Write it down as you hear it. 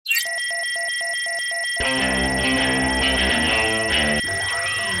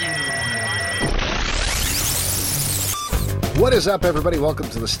What is up, everybody? Welcome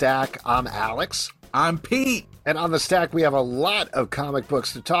to The Stack. I'm Alex. I'm Pete. And on The Stack, we have a lot of comic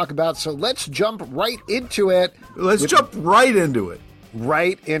books to talk about, so let's jump right into it. Let's jump right into it.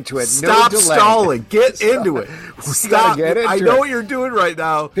 Right into it. Stop no delay. stalling. Get into it. Stop. Get into I know what you're doing right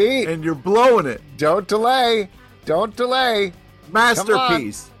now, Pete, and you're blowing it. Don't delay. Don't delay.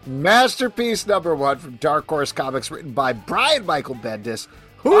 Masterpiece. Masterpiece number 1 from Dark Horse Comics, written by Brian Michael Bendis,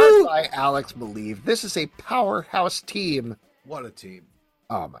 art by Alex Maleev. This is a powerhouse team. What a team.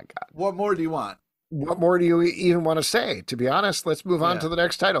 Oh, my God. What more do you want? What more do you even want to say? To be honest, let's move on to the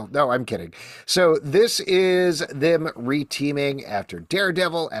next title. No, I'm kidding. So this is them reteaming after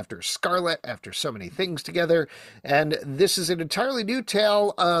Daredevil, after Scarlet, after so many things together. And this is an entirely new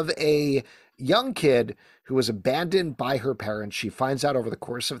tale of a young kid who was abandoned by her parents. She finds out over the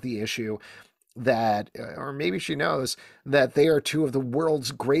course of the issue that, or maybe she knows, that they are two of the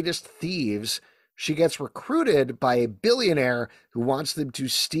world's greatest thieves. She gets recruited by a billionaire who wants her to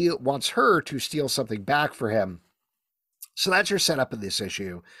steal something back for him. So that's your setup in this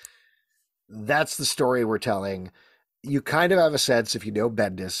issue. That's the story we're telling. You kind of have a sense, if you know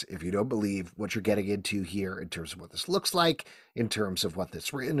Bendis, if you don't believe what you're getting into here in terms of what this looks like, in terms of what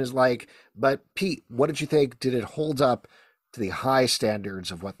this written is like. But Pete, what did you think? Did it hold up to the high standards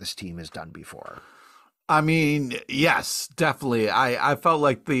of what this team has done before? I mean, yes, definitely. I felt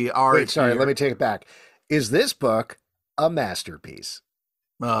like the art. Wait, sorry, let me take it back. Is this book a masterpiece?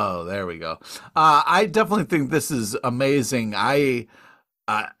 Oh, there we go. I definitely think this is amazing. The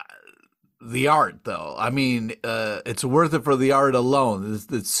art, though. I mean, it's worth it for the art alone.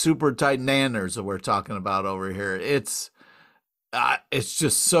 It's super tight nanners that we're talking about over here. It's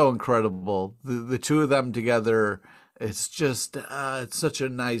just so incredible. The two of them together. It's just it's such a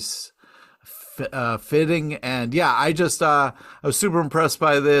nice. Fitting, and yeah, I was super impressed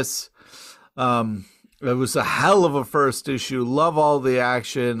by this. It was a hell of a first issue. Love all the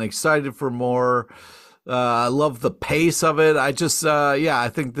action, excited for more. I love the pace of it. I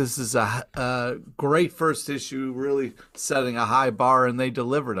think this is a great first issue, really setting a high bar, and they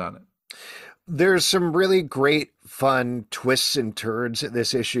delivered on it. There's some really great fun twists and turns in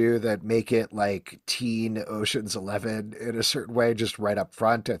this issue that make it like teen Ocean's 11 in a certain way, just right up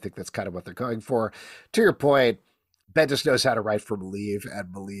front. I think that's kind of what they're going for. To your point, Bendis knows how to write for Maleev,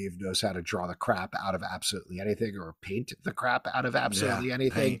 and Maleev knows how to draw the crap out of absolutely anything, or paint the crap out of absolutely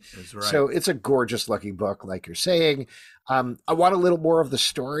anything. Right. So it's a gorgeous looking book, like you're saying. I want a little more of the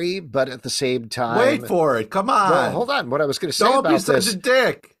story, but at the same time... Wait for it. Come on. Well, hold on. What I was going to say Don't about be such a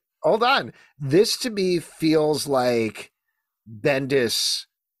dick. Hold on. This to me feels like Bendis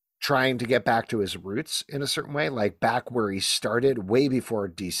trying to get back to his roots in a certain way, like back where he started way before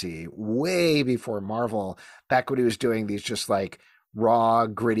DC, way before Marvel, back when he was doing these just like raw,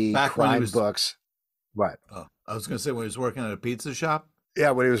 gritty crime books. What? Oh, I was going to say when he was working at a pizza shop.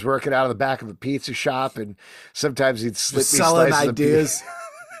 Yeah, when he was working out of the back of a pizza shop, and sometimes he'd slip me selling ideas.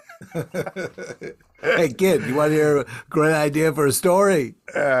 Hey, kid, you want to hear a great idea for a story?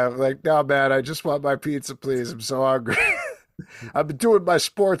 Like, no, man, I just want my pizza, please. I'm so hungry. I've been doing my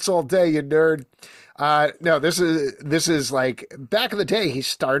sports all day, you nerd. No, this is like, back in the day, he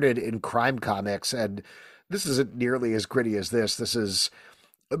started in crime comics, and this isn't nearly as gritty as this.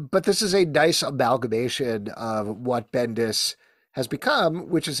 But this is a nice amalgamation of what Bendis has become,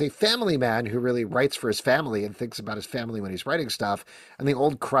 which is a family man who really writes for his family and thinks about his family when he's writing stuff, and the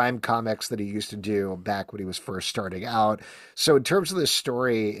old crime comics that he used to do back when he was first starting out. So in terms of this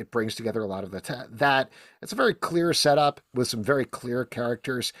story, it brings together a lot of that. It's a very clear setup with some very clear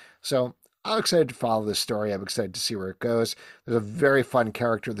characters. So I'm excited to follow this story. I'm excited to see where it goes. There's a very fun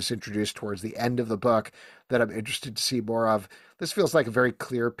character that's introduced towards the end of the book that I'm interested to see more of. This feels like a very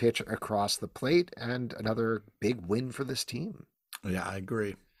clear pitch across the plate and another big win for this team. Yeah, I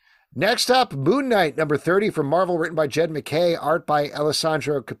agree. Next up, Moon Knight, number 30 from Marvel, written by Jed MacKay, art by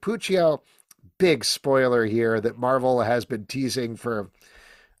Alessandro Cappuccio. Big spoiler here that Marvel has been teasing for,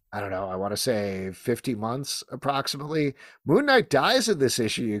 I don't know, I want to say 50 months approximately. Moon Knight dies in this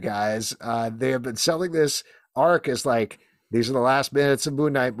issue, you guys. They have been selling this arc as like, these are the last minutes of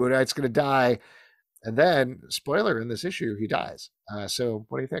Moon Knight. Moon Knight's going to die. And then, spoiler, in this issue, he dies. So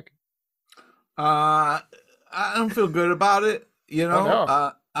what do you think? I don't feel good about it. You know,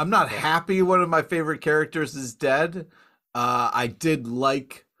 no. I'm not happy one of my favorite characters is dead. I did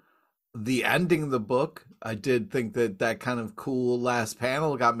like the ending of the book. I did think that kind of cool last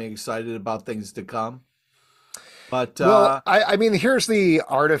panel got me excited about things to come. But well, I mean, here's the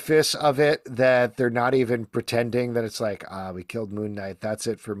artifice of it, that they're not even pretending that it's like, we killed Moon Knight. That's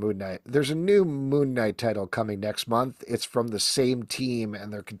it for Moon Knight. There's a new Moon Knight title coming next month. It's from the same team,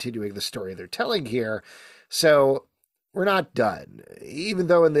 and they're continuing the story they're telling here. So we're not done. Even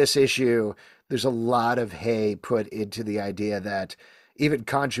though in this issue, there's a lot of hay put into the idea that even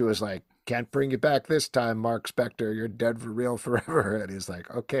Khonshu is like, can't bring you back this time, Mark Spector. You're dead for real forever. And he's like,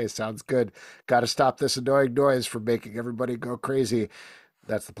 okay, sounds good. Got to stop this annoying noise from making everybody go crazy.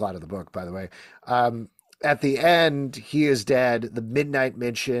 That's the plot of the book, by the way. At the end, he is dead. The Midnight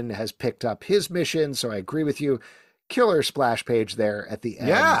Mission has picked up his mission. So I agree with you. Killer splash page there at the end.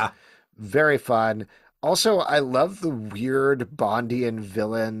 Yeah. Very fun. Also, I love the weird Bondian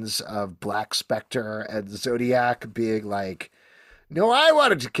villains of Black Spectre and Zodiac being like, no, I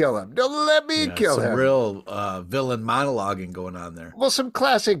wanted to kill him. No, let me kill some him. Real villain monologuing going on there. Well, some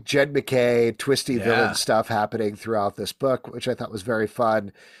classic Jed McKay twisty villain stuff happening throughout this book, which I thought was very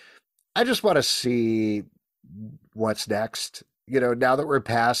fun. I just want to see what's next. You know, now that we're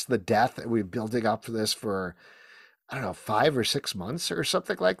past the death and we're building up for this for, I don't know, 5 or 6 months or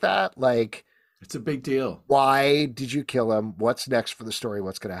something like that. Like, it's a big deal. Why did you kill him? What's next for the story?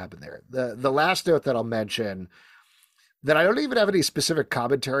 What's going to happen there? The last note that I'll mention that I don't even have any specific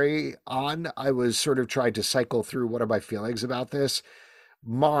commentary on. I was sort of trying to cycle through what are my feelings about this.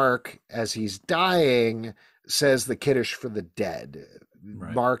 Mark, as he's dying, says the Kiddush for the dead.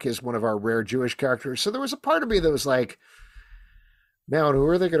 Right. Mark is one of our rare Jewish characters. So there was a part of me that was like, man, who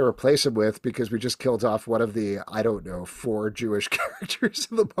are they going to replace him with? Because we just killed off one of the, I don't know, 4 Jewish characters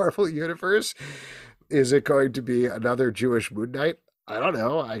in the Marvel Universe. Is it going to be another Jewish Moon Knight? I don't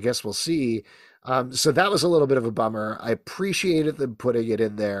know. I guess we'll see. So that was a little bit of a bummer. I appreciated them putting it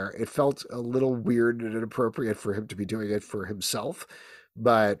in there. It felt a little weird and inappropriate for him to be doing it for himself,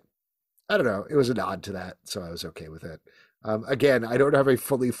 but I don't know. It was a nod to that, so I was okay with it. Again, I don't have a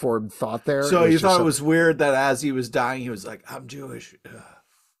fully formed thought there. So you thought it was weird that as he was dying, he was like, I'm Jewish.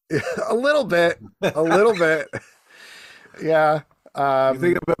 A little bit. Yeah. You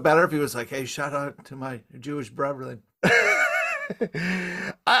think it would be better if he was like, hey, shout out to my Jewish brethren.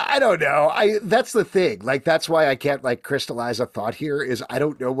 I don't know. That's the thing. Like, that's why I can't like crystallize a thought here is I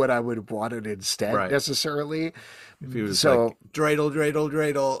don't know what I would want it instead necessarily. If he was like,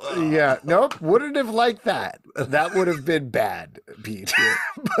 dreidel. Yeah, nope. Wouldn't have liked that. That would have been bad, Pete.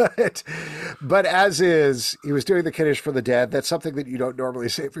 but as is, he was doing the Kiddush for the dead. That's something that you don't normally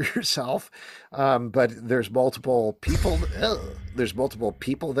say for yourself. But there's multiple people. There's multiple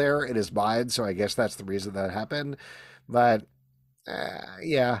people there in his mind. So I guess that's the reason that happened. But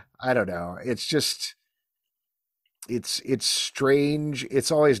yeah, I don't know. It's just, it's strange.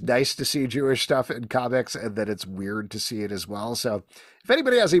 It's always nice to see Jewish stuff in comics, and then it's weird to see it as well. So if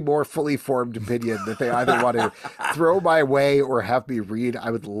anybody has a more fully formed opinion that they either want to throw my way or have me read,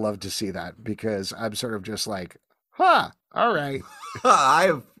 I would love to see that, because I'm sort of just like, all right. I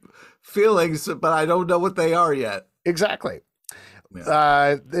have feelings, but I don't know what they are yet. Exactly.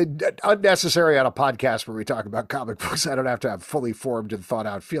 Unnecessary on a podcast where we talk about comic books. I don't have to have fully formed and thought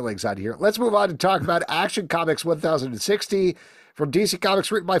out feelings on here. Let's move on and talk about Action Comics 1060 from DC Comics,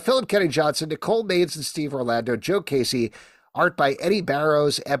 written by Philip Kenny Johnson, Nicole Maines and Steve Orlando, Joe Casey, art by Eddie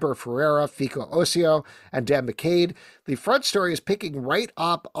Barrows, Eber Ferreira, Fico Ossio, and Dan McCade. The front story is picking right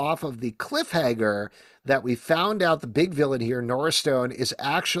up off of the cliffhanger that we found out the big villain here, Nora Stone, is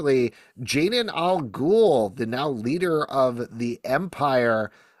actually Jayden Al Ghul, the now leader of the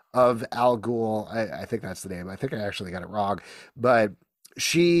Empire of Al Ghul. I think that's the name. I think I actually got it wrong. But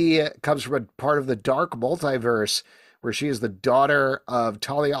she comes from a part of the dark multiverse where she is the daughter of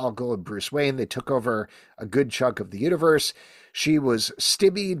Talia al Ghul and Bruce Wayne. They took over a good chunk of the universe. She was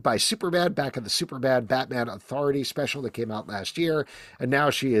stymied by Superman back in the Superman Batman Authority special that came out last year. And now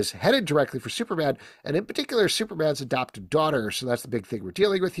she is headed directly for Superman, and in particular, Superman's adopted daughter. So that's the big thing we're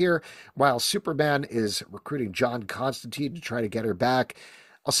dealing with here. While Superman is recruiting John Constantine to try to get her back.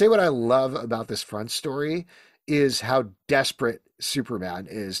 I'll say what I love about this front story is how desperate Superman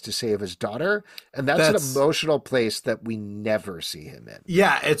is to save his daughter. And that's an emotional place that we never see him in.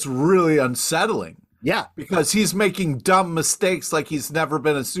 Yeah, it's really unsettling. Yeah. Because he's making dumb mistakes like he's never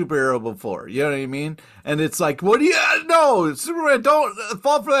been a superhero before. You know what I mean? And it's like, what do you... No, Superman, don't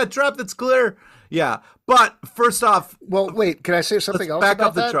fall for that trap. That's clear. Yeah. But first off... Well, wait, can I say something else back about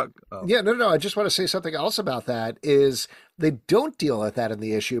up the that? truck. Oh. Yeah, no. I just want to say something else about that is they don't deal with that in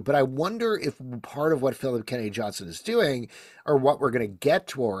the issue, but I wonder if part of what Philip Kenny Johnson is doing, or what we're going to get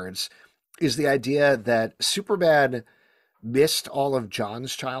towards, is the idea that Superman missed all of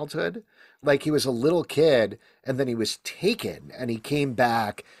John's childhood. Like he was a little kid and then he was taken and he came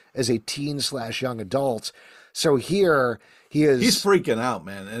back as a teen/young adult. So here he's freaking out,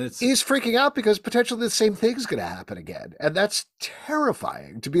 man. And he's freaking out because potentially the same thing's going to happen again. And that's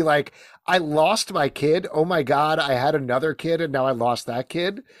terrifying to be like, I lost my kid. Oh my God, I had another kid and now I lost that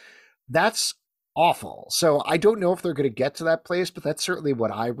kid. That's awful. So I don't know if they're going to get to that place, but that's certainly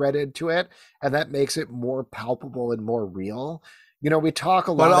what I read into it. And that makes it more palpable and more real. We talk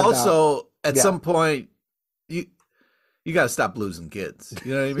a But lot about, also, at yeah, some point, you you got to stop losing kids.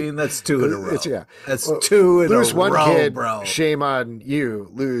 You know what I mean? That's two in a row. yeah. That's two in a Lose one row, kid, bro. shame on you.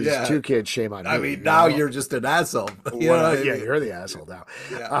 Lose Yeah. two kids, shame on I you. mean, now you're just an asshole. You know what I Yeah, mean? you're the asshole now.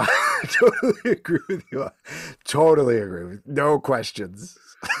 Yeah. I totally agree with you. Totally agree with you. No questions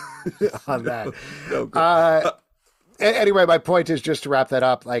on that. No good. Anyway, my point is just to wrap that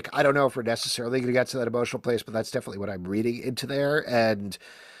up. Like, I don't know if we're necessarily going to get to that emotional place, but that's definitely what I'm reading into there. And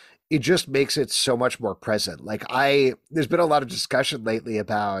it just makes it so much more present. There's been a lot of discussion lately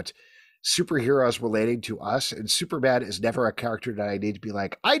about superheroes relating to us, and Superman is never a character that I need to be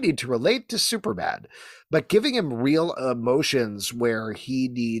like, I need to relate to Superman, but giving him real emotions where he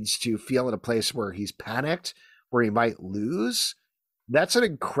needs to feel in a place where he's panicked, where he might lose. That's an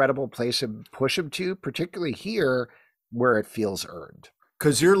incredible place to push him to, particularly here where it feels earned.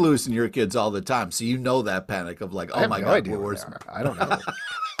 Because you're losing your kids all the time. So you know that panic of like, I oh have my no God, idea where they are. I don't know.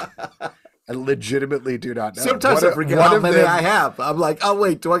 I legitimately do not know. Sometimes I forget how many I have. I'm like, oh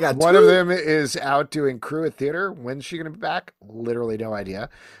wait, do I got one two? of them is out doing crew at theater. When's she going to be back? Literally no idea.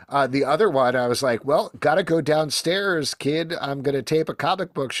 The other one, I was like, well, got to go downstairs, kid. I'm going to tape a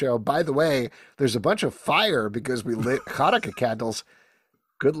comic book show. By the way, there's a bunch of fire because we lit Hanukkah candles.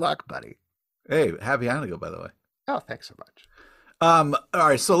 Good luck, buddy. Hey, happy Hanukkah, by the way. Oh, thanks so much. All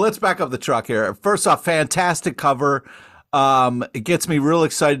right, so let's back up the truck here. First off, fantastic cover. It gets me real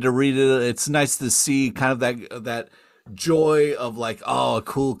excited to read it. It's nice to see kind of that joy of like, oh, a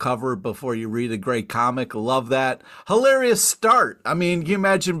cool cover before you read a great comic. Love that. Hilarious start. I mean, can you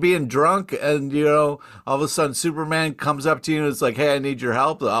imagine being drunk and, all of a sudden Superman comes up to you and it's like, hey, I need your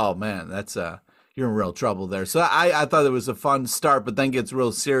help. Oh man, that's you're in real trouble there. So I thought it was a fun start, but then gets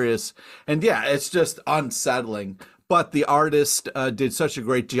real serious. And yeah, it's just unsettling. But the artist did such a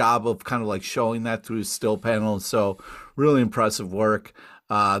great job of kind of like showing that through his still panels. So really impressive work.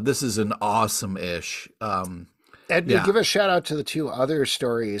 This is an awesome ish. And to give a shout out to the two other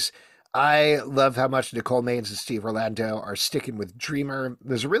stories, I love how much Nicole Maines and Steve Orlando are sticking with Dreamer.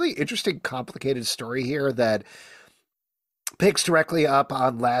 There's a really interesting, complicated story here that picks directly up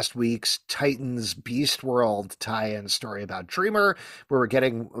on last week's Titans Beast World tie-in story about Dreamer, where we're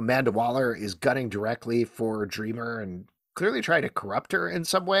getting Amanda Waller is gunning directly for Dreamer and clearly trying to corrupt her in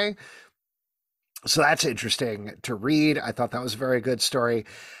some way. So that's interesting to read. I thought that was a very good story.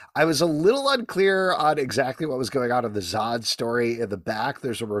 I was a little unclear on exactly what was going on in the Zod story in the back.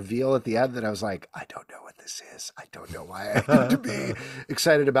 There's a reveal at the end that I was like, I don't know what this is. I don't know why I need to be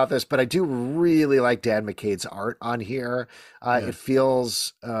excited about this, but I do really like Dan McCade's art on here. It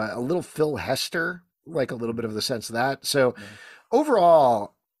feels a little Phil Hester, like a little bit of the sense of that. So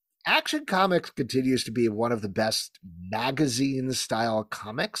overall, Action Comics continues to be one of the best magazine style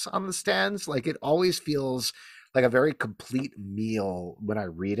comics on the stands. Like, it always feels like a very complete meal when I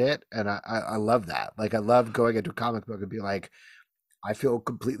read it. And I love that. Like, I love going into a comic book and be like, I feel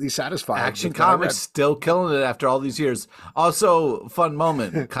completely satisfied. Action Comics still killing it after all these years. Also, fun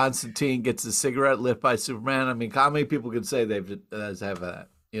moment. Constantine gets a cigarette lit by Superman. I mean, how many people could say they've have that?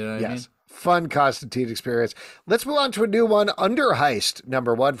 You know what I mean? Fun Constantine experience. Let's move on to a new one, Under Heist,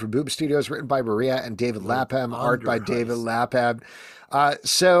 #1 from Boom Studios, written by Maria and David Lapham, art by David Lapham.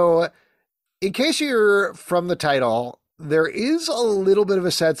 So, in case you're from the title, there is a little bit of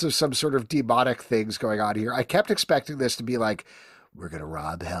a sense of some sort of demonic things going on here. I kept expecting this to be like, we're going to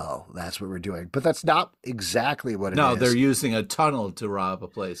rob hell. That's what we're doing. But that's not exactly what it is. No, they're using a tunnel to rob a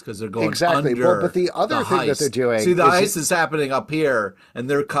place because they're going exactly. under. Well, but the other thing that they're doing... See, the heist is happening up here, and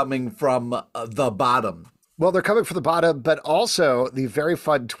they're coming from the bottom. Well, they're coming from the bottom, but also the very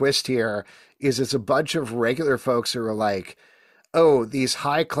fun twist here is it's a bunch of regular folks who are like, oh, these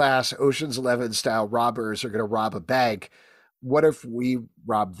high-class Ocean's 11 style robbers are going to rob a bank. What if we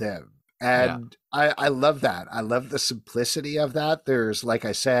rob them? And I love that. I love the simplicity of that. There's, like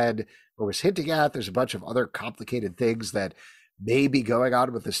I said, or was hinting at, there's a bunch of other complicated things that may be going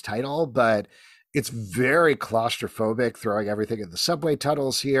on with this title, but it's very claustrophobic, throwing everything in the subway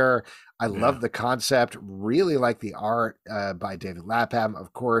tunnels here. I love the concept, really like the art by David Lapham,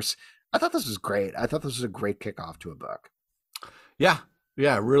 of course. I thought this was great. I thought this was a great kickoff to a book. Yeah,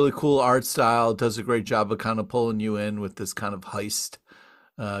 really cool art style. Does a great job of kind of pulling you in with this kind of heist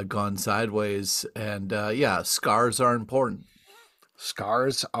gone sideways. And scars are important.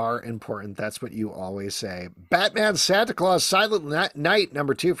 Scars are important. That's what you always say. Batman Santa Claus Silent Night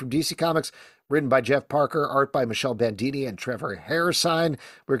 #2 from DC Comics, written by Jeff Parker, art by Michelle Bandini and Trevor Hairsine.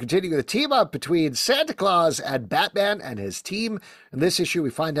 We're continuing the team up between Santa Claus and Batman and his team. In this issue, we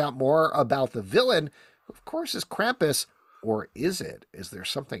find out more about the villain, who of course is Krampus. Or is it? Is there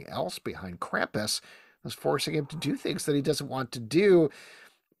something else behind Krampus that's forcing him to do things that he doesn't want to do?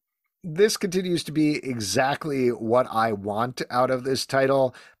 This continues to be exactly what I want out of this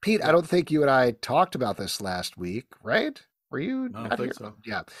title. Pete, I don't think you and I talked about this last week, right? Were you? I don't think so.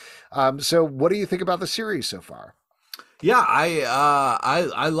 Yeah. So what do you think about the series so far? Yeah,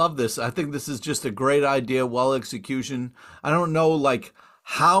 I love this. I think this is just a great idea, well execution. I don't know like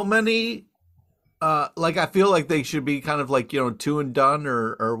how many like I feel like they should be kind of like, 2 and done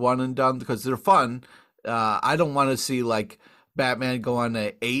or 1 and done because they're fun. I don't want to see like Batman go on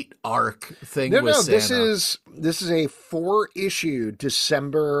an 8 arc thing with Santa. This is a 4-issue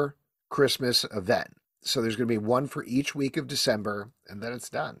December Christmas event. So there's going to be one for each week of December, and then it's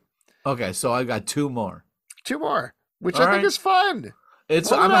done. Okay, so I got 2 more. 2 more, which I think is fun.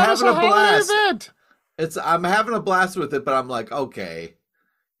 I'm having a blast. I'm having a blast with it, but I'm like, okay,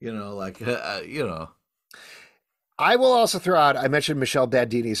 I will also throw out, I mentioned Michelle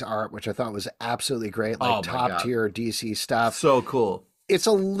Bandini's art, which I thought was absolutely great, like top tier DC stuff. So cool. It's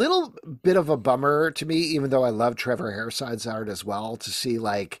a little bit of a bummer to me, even though I love Trevor Hairside's art as well, to see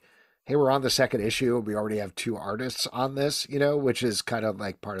like, hey, we're on the 2nd issue. We already have 2 artists on this, which is kind of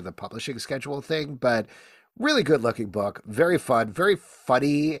like part of the publishing schedule thing, but really good looking book. Very fun, very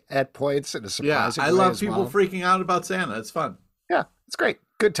funny at points in a surprising way. I love people freaking out about Santa. It's fun. Yeah, it's great.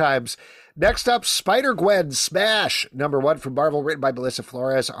 Good times. Next up, Spider-Gwen Smash, #1 from Marvel, written by Melissa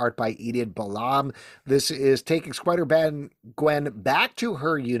Flores, art by Enid Balam. This is taking Spider-Gwen back to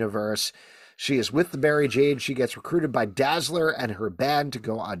her universe. She is with the Mary Jane. She gets recruited by Dazzler and her band to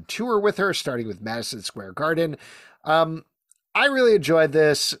go on tour with her, starting with Madison Square Garden. I really enjoyed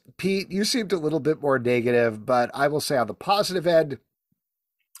this. Pete, you seemed a little bit more negative, but I will say on the positive end,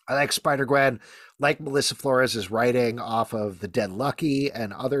 I like Spider-Gwen, like Melissa Flores' writing off of The Dead Lucky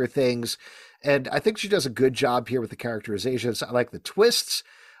and other things. And I think she does a good job here with the characterizations. I like the twists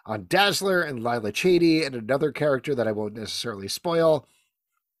on Dazzler and Lila Cheney and another character that I won't necessarily spoil.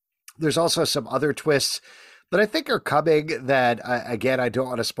 There's also some other twists that I think are coming that, again, I don't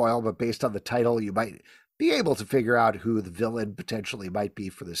want to spoil, but based on the title, you might be able to figure out who the villain potentially might be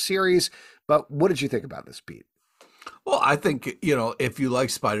for the series. But what did you think about this, Pete? Well, I think, if you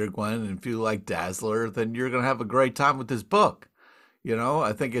like Spider-Gwen and if you like Dazzler, then you're going to have a great time with this book.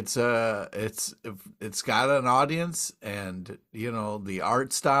 I think it's got an audience and, the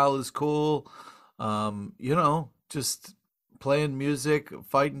art style is cool. Just playing music,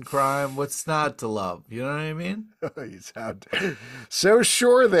 fighting crime. What's not to love? You know what I mean? You sound so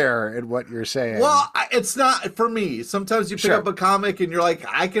sure there in what you're saying. Well, it's not for me. Sometimes you pick up a comic and you're like,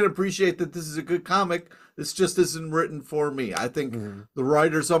 I can appreciate that this is a good comic. This just isn't written for me. I think the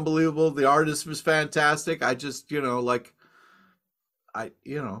writer's unbelievable. The artist was fantastic. I just, I'm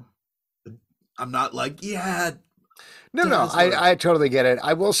not like, yeah. No, I totally get it.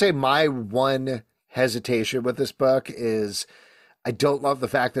 I will say my one hesitation with this book is I don't love the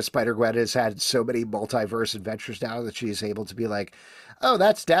fact that Spider-Gwen has had so many multiverse adventures now that she's able to be like, oh,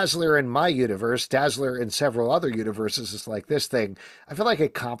 that's Dazzler in my universe. Dazzler in several other universes is like this thing. I feel like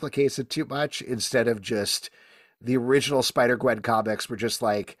it complicates it too much instead of just the original Spider-Gwen comics were just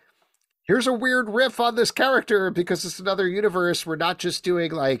like, here's a weird riff on this character because it's another universe. We're not just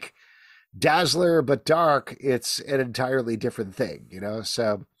doing like Dazzler, but dark. It's an entirely different thing,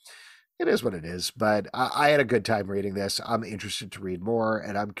 So it is what it is. But I had a good time reading this. I'm interested to read more,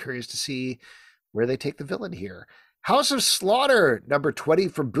 and I'm curious to see where they take the villain here. House of Slaughter,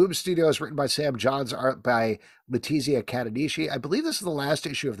 #20 from Boom Studios, written by Sam Johns, art by Letizia Katanishi. I believe this is the last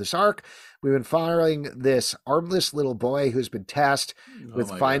issue of this arc. We've been following this armless little boy who's been tasked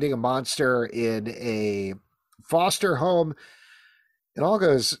with finding a monster in a foster home. It all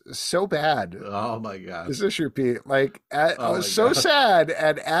goes so bad. Oh my God. This issue, Pete. Like, so sad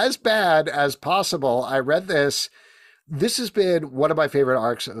and as bad as possible. I read this. This has been one of my favorite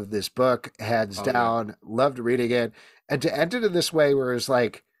arcs of this book, hands down. Yeah. Loved reading it. And to end it in this way where it's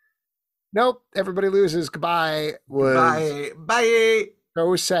like, nope, everybody loses. Goodbye. Bye.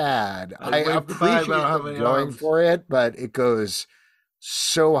 So sad. I appreciate them going for it, but it goes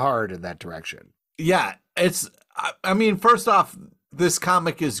so hard in that direction. Yeah. First off, this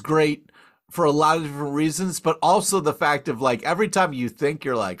comic is great for a lot of different reasons, but also the fact of like, every time you think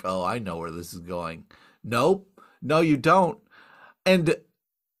you're like, oh, I know where this is going. Nope. No, you don't. And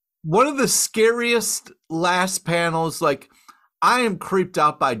one of the scariest last panels, like, I am creeped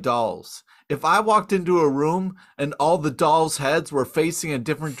out by dolls. if I walked into a room and all the dolls' heads were facing a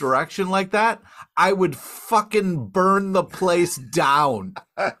different direction like that, I would fucking burn the place down.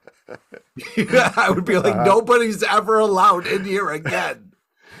 I would be like, nobody's ever allowed in here again.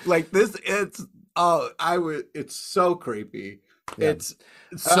 Like this, it's so creepy. Yeah. It's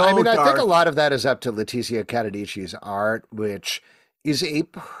so I mean, dark. I think a lot of that is up to Letizia Cadonici's art, which is a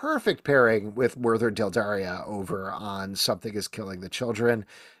perfect pairing with Werther Dell'Edera over on Something is Killing the Children.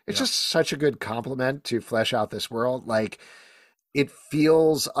 It's just such a good compliment to flesh out this world. Like, it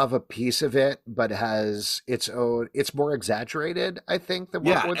feels of a piece of it, but has its own. It's more exaggerated, I think, than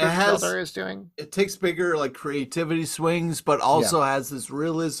what Werther Dell'Edera is doing. It takes bigger like creativity swings, but also has this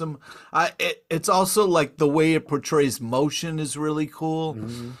realism. It's also like the way it portrays motion is really cool.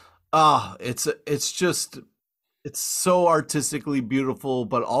 It's so artistically beautiful,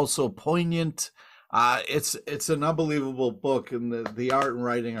 but also poignant. It's an unbelievable book, and the art and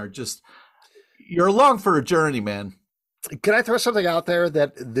writing are just, you're along for a journey, man. Can I throw something out there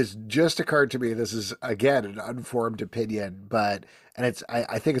that this just occurred to me? This is, again, an unformed opinion, but, and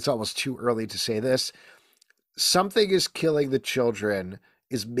I think it's almost too early to say this. Something is Killing the Children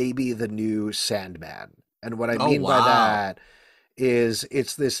is maybe the new Sandman. And what I mean by that is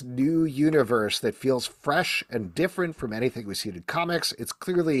it's this new universe that feels fresh and different from anything we've seen in comics. It's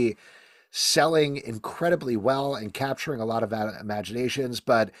clearly selling incredibly well and capturing a lot of imaginations,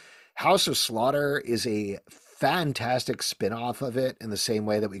 but House of Slaughter is a fantastic spin-off of it in the same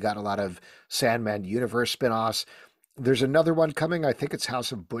way that we got a lot of Sandman universe spin-offs. There's another one coming. I think it's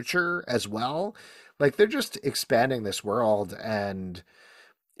House of Butcher as well. Like, they're just expanding this world, and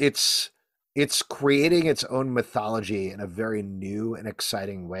it's creating its own mythology in a very new and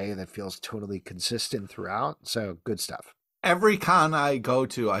exciting way that feels totally consistent throughout. So good stuff. Every con I go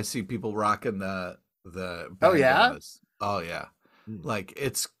to, I see people rocking the bandanas. Oh yeah. Like,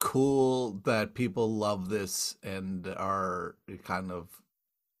 it's cool that people love this and are kind of,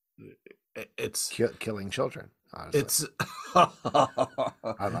 it's killing children. Honestly. It's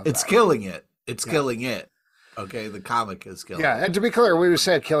it's killing it. It's killing it. Okay, the comic is killing. Yeah, and to be clear, we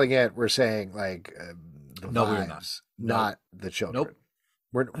said killing it. We're saying like the vibes, we're not the children.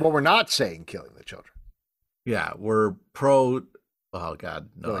 Nope. We're not saying killing the children. Yeah, we're pro. Oh God,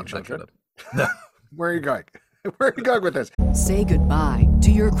 no, killing children. Where are you going? Where are you going with this? Say goodbye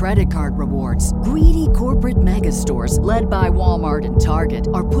to your credit card rewards. Greedy corporate mega stores, led by Walmart and Target,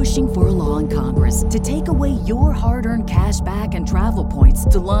 are pushing for a law in Congress to take away your hard-earned cash back and travel points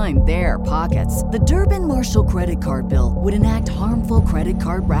to line their pockets. The Durbin-Marshall credit card bill would enact harmful credit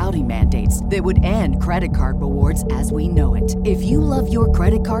card routing mandates that would end credit card rewards as we know it. If you love your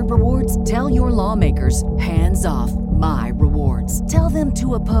credit card rewards, tell your lawmakers, hands off my rewards. Tell them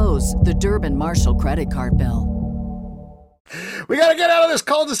to oppose the Durbin-Marshall credit card bill. We got to get out of this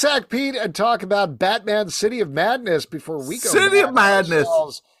cul-de-sac, Pete, and talk about Batman City of Madness before we go. City of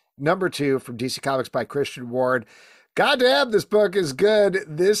Madness. Number 2 from DC Comics by Christian Ward. Goddamn, this book is good.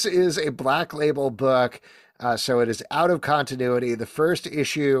 This is a Black Label book, so it is out of continuity. The first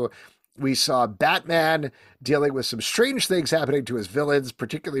issue, we saw Batman dealing with some strange things happening to his villains,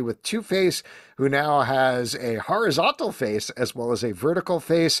 particularly with Two-Face, who now has a horizontal face as well as a vertical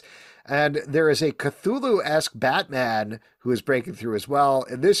face. And there is a Cthulhu-esque Batman who is breaking through as well.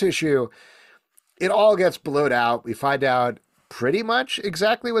 In this issue, it all gets blowed out. We find out pretty much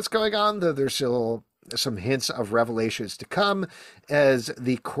exactly what's going on, though there's still some hints of revelations to come, as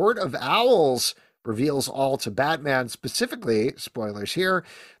the Court of Owls reveals all to Batman. Specifically, spoilers here,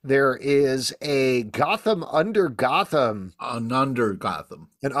 there is a Gotham under Gotham. An under Gotham.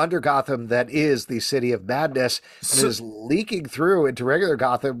 An under Gotham that is the City of Madness and is leaking through into regular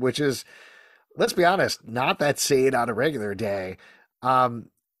Gotham, which is, let's be honest, not that sane on a regular day. God,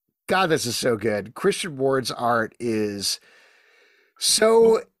 this is so good. Christian Ward's art is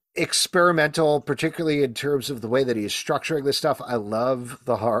so experimental, particularly in terms of the way that he's structuring this stuff. I love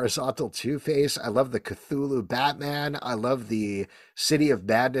the horizontal Two-Face. I love the Cthulhu Batman. I love the City of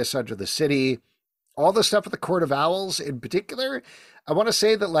Madness under the city. All the stuff with the Court of Owls in particular. I want to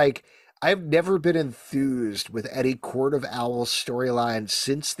say that, like, I've never been enthused with any Court of Owls storyline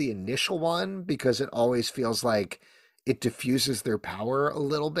since the initial one, because it always feels like it diffuses their power a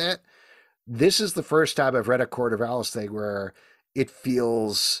little bit. This is the first time I've read a Court of Owls thing where it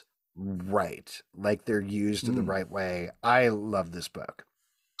feels right, like they're used in the right way. I love this book.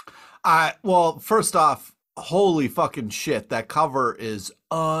 Well, first off, holy fucking shit, that cover is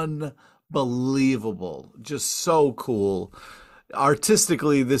unbelievable. Just so cool.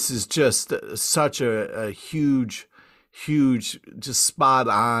 Artistically, this is just such a huge, just spot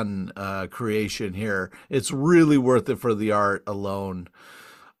on creation here. It's really worth it for the art alone.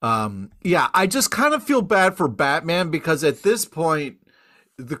 Yeah, I just kind of feel bad for Batman because at this point,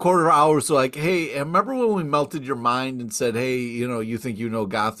 the quarter hours are like, hey, remember when we melted your mind and said, hey, you think you know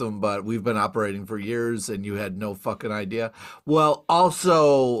Gotham, but we've been operating for years and you had no fucking idea? Well,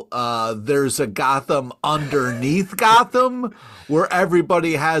 also, there's a Gotham underneath Gotham where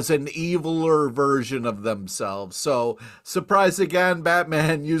everybody has an eviler version of themselves. So, surprise again,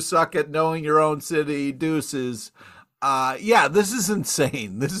 Batman, you suck at knowing your own city, deuces. Yeah, this is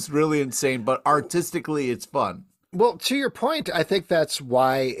insane. This is really insane, but artistically, it's fun. Well, to your point, I think that's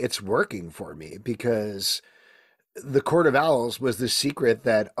why it's working for me, because the Court of Owls was the secret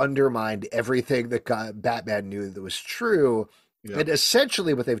that undermined everything that Batman knew that was true. Yeah. And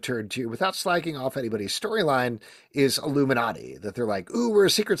essentially what they've turned to, without slagging off anybody's storyline, is Illuminati. That they're like, ooh, we're a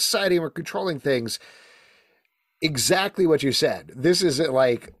secret society and we're controlling things. Exactly what you said. This isn't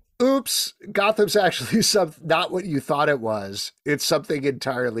like, oops, Gotham's actually not what you thought it was. It's something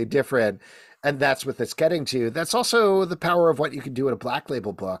entirely different. And that's what it's getting to. That's also the power of what you can do in a Black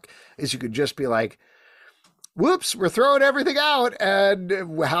Label book, is you could just be like, whoops, we're throwing everything out. And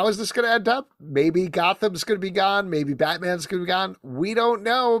how is this going to end up? Maybe Gotham's going to be gone. Maybe Batman's going to be gone. We don't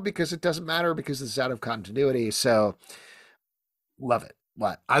know, because it doesn't matter, because it's out of continuity. So love it.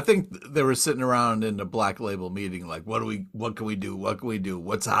 What? I think they were sitting around in a Black Label meeting like, what can we do? What can we do?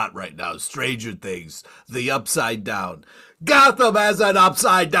 What's hot right now? Stranger Things, the Upside Down. Gotham has an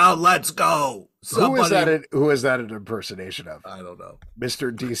upside down. Let's go. Somebody... Who is that an impersonation of? I don't know.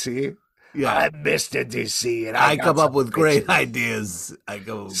 Mr. DC? Yeah. I'm Mr. DC, and I come up with great ideas.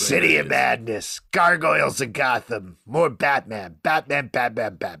 City of Madness, Gargoyles in Gotham, more Batman.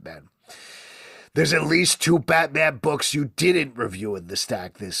 There's at least 2 Batman books you didn't review in the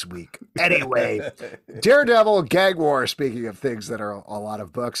stack this week. Anyway, Daredevil Gang War, speaking of things that are a lot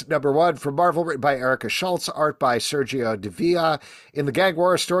of books. Number 1 from Marvel, written by Erica Schultz, art by Sergio Devia. In the Gang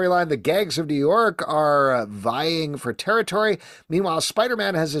War storyline, the gangs of New York are vying for territory. Meanwhile,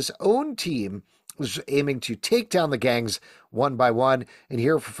 Spider-Man has his own team who's aiming to take down the gangs one by one. And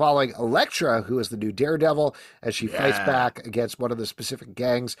here for following Elektra, who is the new Daredevil, as she fights back against one of the specific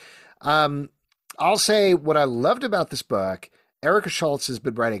gangs. I'll say what I loved about this book, Erica Schultz has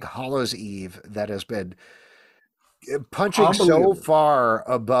been writing Hollow's Eve that has been punching so far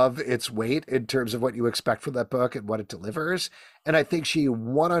above its weight in terms of what you expect from that book and what it delivers. And I think she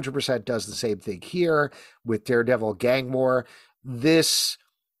 100% does the same thing here with Daredevil Gang War.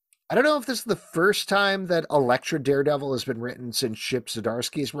 I don't know if this is the first time that Elektra Daredevil has been written since Chip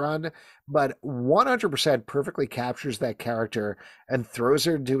Zdarsky's run, but 100% perfectly captures that character and throws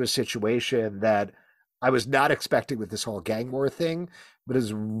her into a situation that I was not expecting with this whole gang war thing, but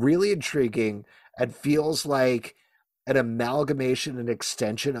is really intriguing and feels like an amalgamation and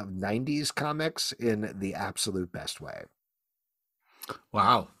extension of 90s comics in the absolute best way.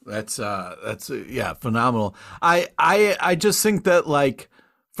 Wow. That's phenomenal. I just think that, like,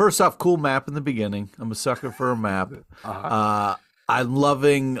 first off, cool map in the beginning. I'm a sucker for a map. I'm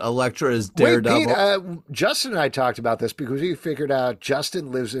loving Elektra as Daredevil. Wait, Pete, Justin and I talked about this because we figured out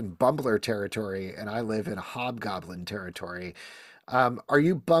Justin lives in Bumbler territory and I live in Hobgoblin territory. Are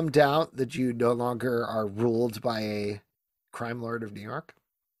you bummed out that you no longer are ruled by a crime lord of New York?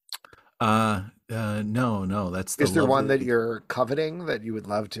 No. That's Is there one that you're coveting that you would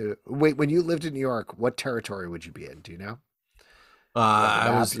love to? Wait, when you lived in New York, what territory would you be in? Do you know?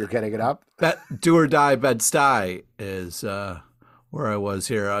 You're getting it up. That Do or Die Bed-Stuy is where I was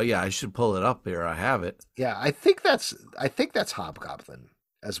here. Yeah, I should pull it up here. I have it. Yeah, I think that's Hobgoblin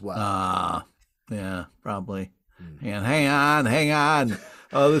as well. Yeah, probably. And hang on.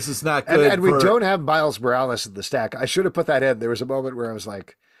 Oh, this is not good. And we don't have Miles Morales in the stack. I should have put that in. There was a moment where I was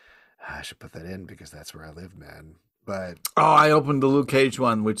like, I should put that in because that's where I live, man. But I opened the Luke Cage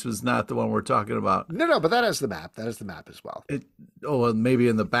one, which was not the one we're talking about. No, but that has the map. That is the map as well. Well, maybe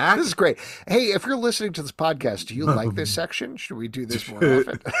in the back. This is great. Hey, if you're listening to this podcast, do you like this section? Should we do this more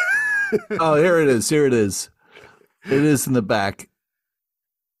often? Oh, here it is. It is in the back.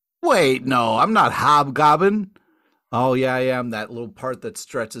 Wait, no, I'm not Hobgoblin. Oh, yeah, I am. That little part that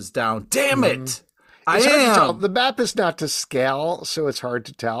stretches down. Damn it. I am. The map is not to scale, so it's hard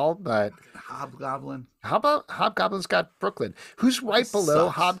to tell, but Hobgoblin. How about Hobgoblin's got Brooklyn? Who's right below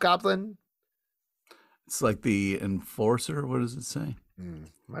Hobgoblin? It's like the Enforcer. What does it say?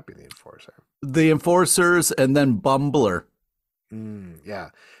 Might be the Enforcer. The Enforcers and then Bumbler. Yeah.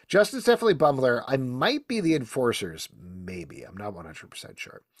 Justin's definitely Bumbler. I might be the Enforcers. Maybe. I'm not 100%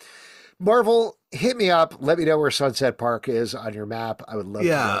 sure. Marvel, hit me up. Let me know where Sunset Park is on your map. I would love to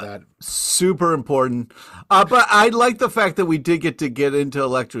know that. Super important. But I like the fact that we did get into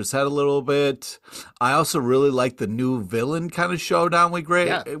Elektra's head a little bit. I also really like the new villain kind of showdown we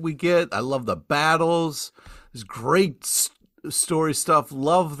get. I love the battles. It's great story stuff.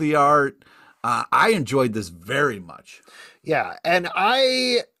 Love the art. I enjoyed this very much. Yeah, and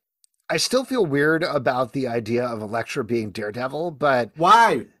I still feel weird about the idea of Elektra being Daredevil, but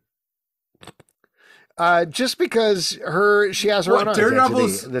why? Just because she has her own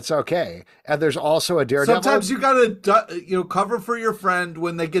identity, that's okay. And there's also a Daredevil. Sometimes you gotta cover for your friend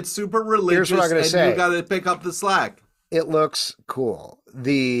when they get super religious. Here's what I'm gonna say. You gotta pick up the slack. It looks cool.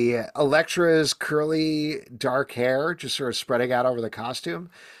 The Elektra's curly dark hair just sort of spreading out over the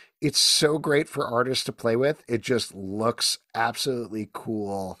costume. It's so great for artists to play with. It just looks absolutely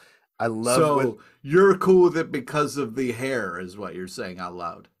cool. I love. So you're cool with it because of the hair, is what you're saying out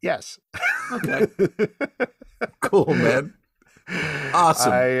loud. Yes. Okay. Cool, man.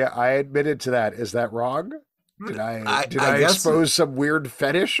 Awesome. I admitted to that. Is that wrong? Did I expose some weird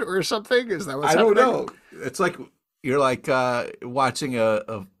fetish or something? Is that what's happening? I don't know. It's like you're like watching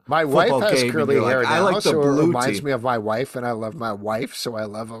a my wife has game curly hair like, now, I like the so blue it reminds team. me of my wife, and I love my wife, so I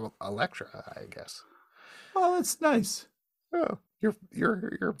love Elektra, I guess. Oh, that's nice. Oh,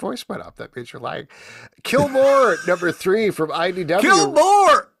 your voice went up. That means you're lying. Kilmore, number 3 from IDW.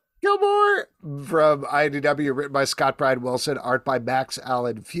 Kilmore from IDW, written by Scott Bryan Wilson, art by Max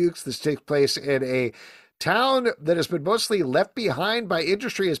Allan Fuchs. This takes place in a town that has been mostly left behind by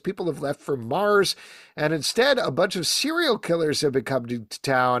industry as people have left for Mars. And instead, a bunch of serial killers have been coming to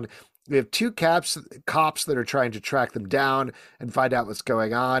town. We have 2 cops that are trying to track them down and find out what's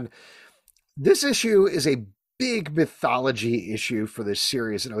going on. This issue is a big mythology issue for this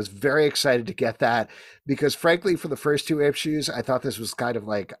series, and I was very excited to get that because, frankly, for the first 2 issues, I thought this was kind of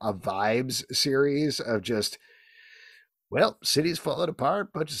like a vibes series of just, well, city's falling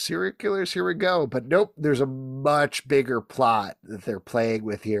apart, bunch of serial killers, here we go. But nope, there's a much bigger plot that they're playing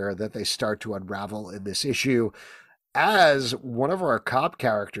with here that they start to unravel in this issue as one of our cop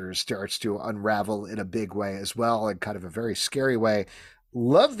characters starts to unravel in a big way as well, in kind of a very scary way.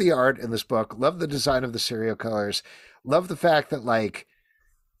 Love the art in this book. Love the design of the serial killers. Love the fact that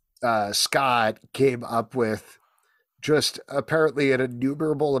Scott came up with just apparently an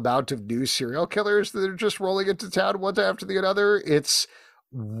innumerable amount of new serial killers that are just rolling into town one after the other. It's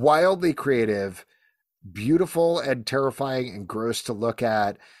wildly creative, beautiful, and terrifying and gross to look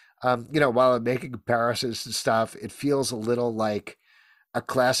at. While I'm making comparisons to stuff, it feels a little like a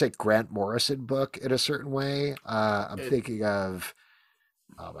classic Grant Morrison book in a certain way. I'm thinking of,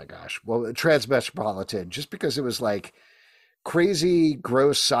 oh my gosh, well, Transmetropolitan, just because it was like crazy,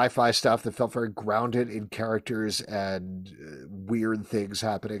 gross sci-fi stuff that felt very grounded in characters and weird things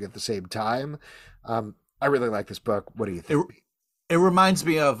happening at the same time. I really like this book. What do you think? It reminds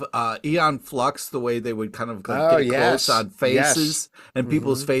me of Aeon Flux, the way they would kind of get close on faces, and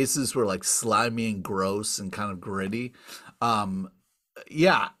people's faces were like slimy and gross and kind of gritty.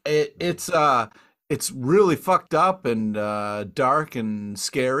 It's really fucked up and dark and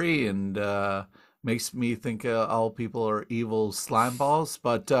scary and makes me think all people are evil slime balls.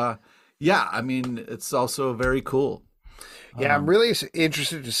 But it's also very cool. Yeah, I'm really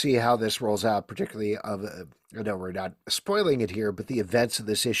interested to see how this rolls out, particularly I know we're not spoiling it here, but the events of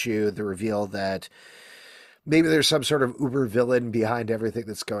this issue, the reveal that maybe there's some sort of uber villain behind everything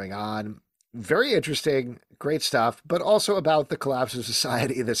that's going on. Very interesting, great stuff, but also about the collapse of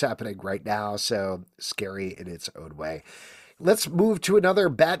society that's happening right now. So scary in its own way. Let's move to another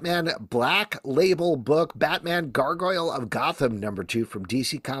Batman Black Label book, Batman Gargoyle of Gotham, number 2 from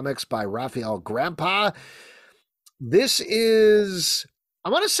DC Comics by Raphael Grandpa. This is, I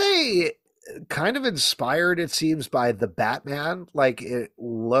want to say, kind of inspired, it seems, by the Batman. Like, it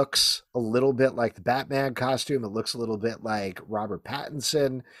looks a little bit like the Batman costume. It looks a little bit like Robert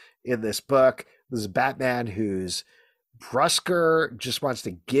Pattinson in this book. This is Batman who's brusquer, just wants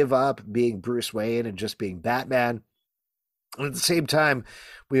to give up being Bruce Wayne and just being Batman. And at the same time,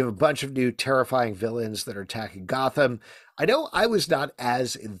 we have a bunch of new terrifying villains that are attacking Gotham. I know I was not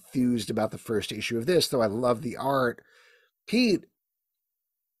as enthused about the first issue of this, though I love the art. Pete,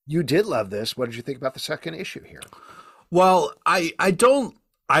 you did love this. What did you think about the second issue here? Well, I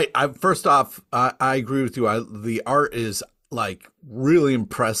first off, I agree with you. The art is like really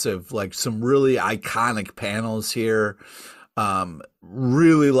impressive, like some really iconic panels here.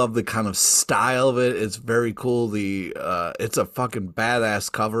 Really love the kind of style of it. It's very cool. It's a fucking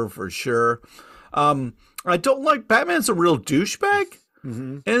badass cover for sure. I don't like Batman's a real douchebag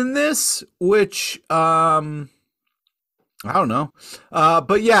in this, which I don't know.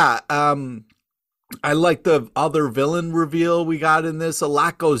 But yeah, I like the other villain reveal we got in this. A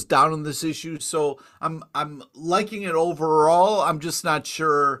lot goes down in this issue, so I'm liking it overall. I'm just not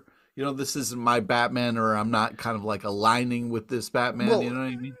sure. This isn't my Batman, or I'm not kind of like aligning with this Batman. Well, you know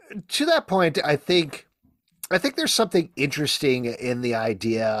what I mean? To that point, I think there's something interesting in the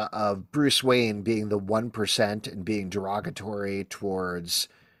idea of Bruce Wayne being the 1% and being derogatory towards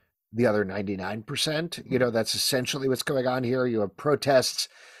the other 99%. That's essentially what's going on here. You have protests,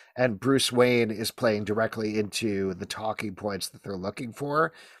 and Bruce Wayne is playing directly into the talking points that they're looking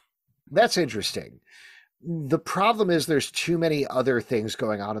for. That's interesting. The problem is there's too many other things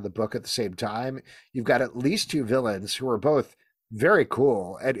going on in the book at the same time. You've got at least two villains who are both very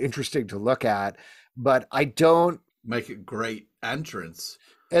cool and interesting to look at, but I don't. Make a great entrance.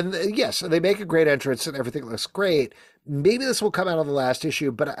 And yes, they make a great entrance and everything looks great. Maybe this will come out of the last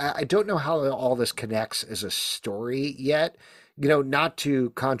issue, but I don't know how all this connects as a story yet. Not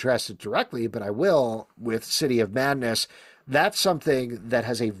to contrast it directly, but I will with City of Madness. That's something that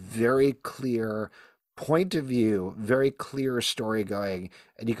has a very clear point of view, very clear story going,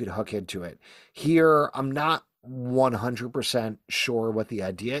 and you could hook into it. Here, I'm not 100% sure what the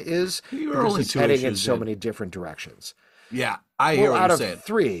idea is because it's heading in so many different directions. Yeah, I hear what you're saying. Out of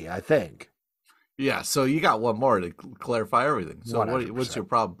 3, I think. Yeah, so you got one more to clarify everything. So what's your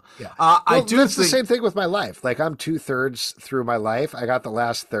problem? Yeah, I do. It's the same thing with my life. Like I'm 2/3 through my life. I got the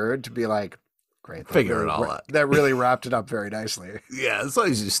last third to be like, great, figure it all out. That really wrapped it up very nicely. Yeah, as long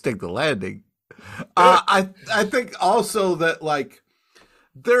as you stick the landing. I think also that like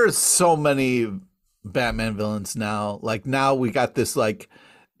there's so many Batman villains now. Like now we got this like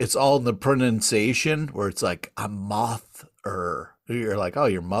it's all in the pronunciation where it's like a moth or you're like, oh,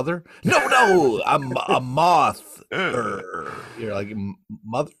 your mother? No, I'm a moth. Or you're like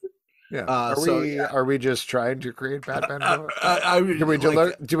mother. Yeah. Are we just trying to create Batman?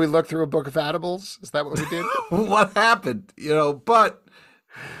 Did we look through a book of animals? Is that what we did? What happened? But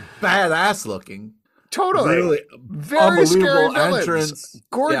badass looking. Totally. Really very scary entrance.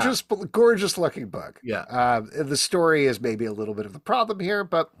 Gorgeous looking book. Yeah. The story is maybe a little bit of the problem here,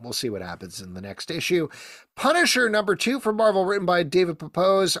 but we'll see what happens in the next issue. Punisher #2 from Marvel, written by David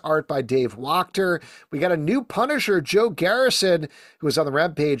Pepose, art by Dave Wachter. We got a new Punisher, Joe Garrison, who is on the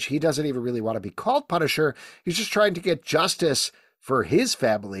Rampage. He doesn't even really want to be called Punisher. He's just trying to get justice for his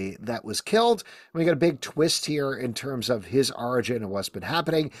family that was killed. And we got a big twist here in terms of his origin and what's been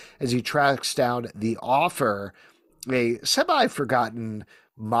happening as he tracks down the Offer, a semi-forgotten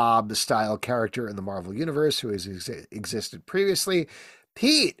mob-style character in the Marvel Universe who has existed previously.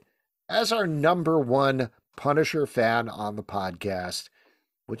 Pete, as our #1 Punisher fan on the podcast,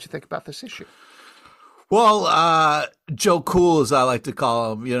 what'd you think about this issue? Well, Joe Cool, as I like to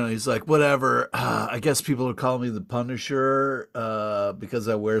call him, he's like, whatever. I guess people are calling me the Punisher because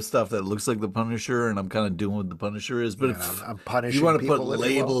I wear stuff that looks like the Punisher, and I'm kind of doing what the Punisher is. But if I'm punishing you want to put people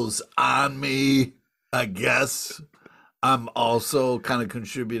labels on me, I guess I'm also kind of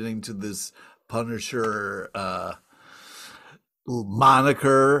contributing to this Punisher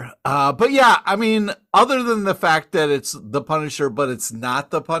moniker. But yeah, I mean, other than the fact that it's the Punisher, but it's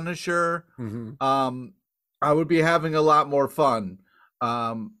not the Punisher, I would be having a lot more fun.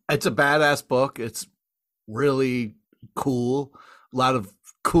 It's a badass book. It's really cool. A lot of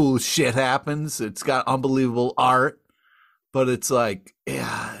cool shit happens. It's got unbelievable art, but it's like,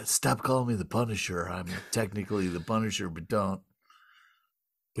 yeah, stop calling me the Punisher. I'm technically the Punisher, but don't.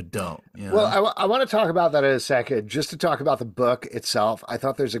 Well, I want to talk about that in a second. Just to talk about the book itself, I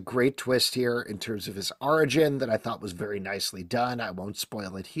thought there's a great twist here in terms of his origin that I thought was very nicely done. I won't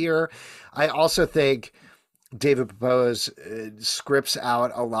spoil it here. I also think David Pepose scripts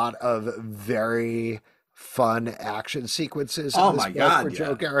out a lot of very fun action sequences. Oh my God! For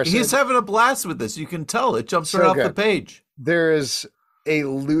Joe Garrison. He's having a blast with this. You can tell it jumps right off the page. There's a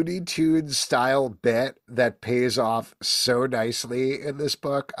Looney Tunes style bit that pays off so nicely in this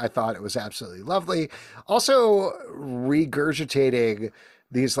book. I thought it was absolutely lovely. Also, regurgitating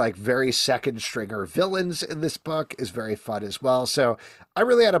these like very second stringer villains in this book is very fun as well. So I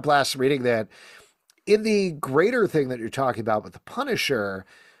really had a blast reading that. In the greater thing that you're talking about with the Punisher,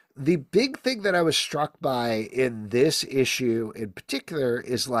 the big thing that I was struck by in this issue in particular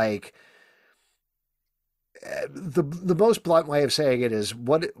is like the most blunt way of saying it is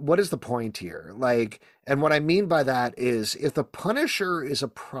what is the point here? Like, and what I mean by that is if the Punisher is a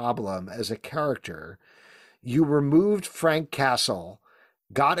problem as a character, you removed Frank Castle,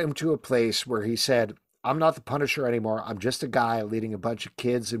 got him to a place where he said, I'm not the Punisher anymore. I'm just a guy leading a bunch of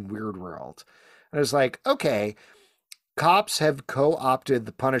kids in Weird World. And I was like, okay, cops have co-opted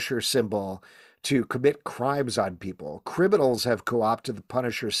the Punisher symbol to commit crimes on people. Criminals have co-opted the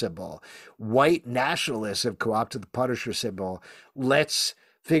Punisher symbol. White nationalists have co-opted the Punisher symbol. Let's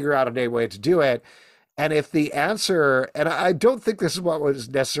figure out a way to do it. And if the answer, and I don't think this is what was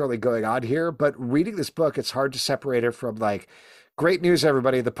necessarily going on here, but reading this book, it's hard to separate it from like, great news,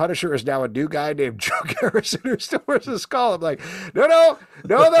 everybody. The Punisher is now a new guy named Joe Garrison who still wears a skull. I'm like, no,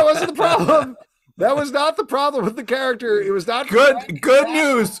 that wasn't the problem. That was not the problem with the character. It was not good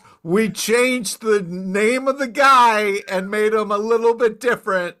news. We changed the name of the guy and made him a little bit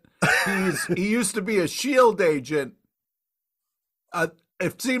different. He used to be a SHIELD agent.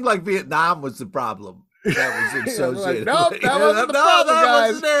 It seemed like Vietnam was the problem. That was associated. Nope, that wasn't the problem,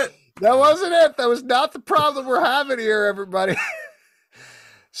 guys. Wasn't it. That wasn't it. That was not the problem we're having here, everybody.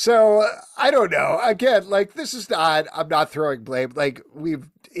 So I don't know. Again, like this is not, I'm not throwing blame. Like we've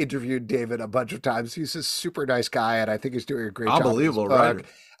interviewed David a bunch of times. He's a super nice guy and I think he's doing a great job. Unbelievable writer.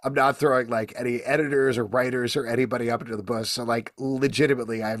 I'm not throwing like any editors or writers or anybody up into the bus. So like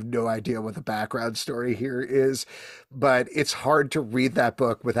legitimately, I have no idea what the background story here is, but it's hard to read that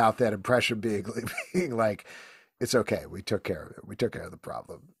book without that impression being like, it's okay. We took care of it. We took care of the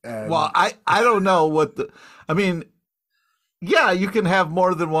problem. And well, I don't know I mean, yeah, you can have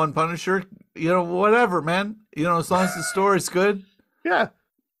more than one Punisher, whatever, man. As long as the story's good. Yeah.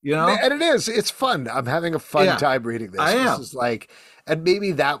 And it is. It's fun. I'm having a fun time reading this. I am. This is like, and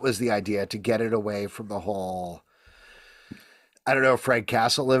maybe that was the idea, to get it away from the whole, I don't know, Frank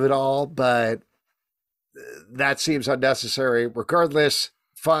Castle live it all, but that seems unnecessary. Regardless,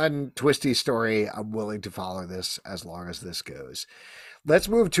 fun, twisty story. I'm willing to follow this as long as this goes. Let's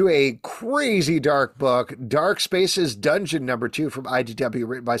move to a crazy dark book, Dark Spaces Dungeon #2 from IDW,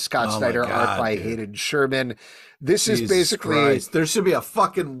 written by Scott Snyder, art by Hayden Sherman. This is basically... Christ. There should be a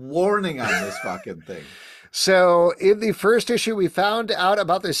fucking warning on this fucking thing. So in the first issue, we found out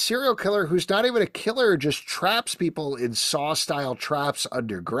about this serial killer who's not even a killer, just traps people in Saw-style traps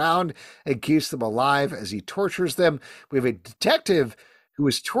underground and keeps them alive as he tortures them. We have a detective who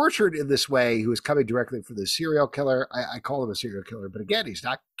was tortured in this way, who is coming directly from the serial killer. I call him a serial killer, but again, he's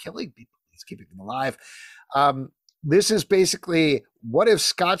not killing people. He's keeping them alive. This is basically, what if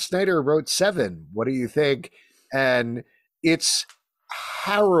Scott Snyder wrote Seven? What do you think? And it's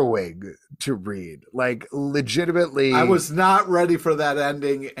harrowing to read, like legitimately. I was not ready for that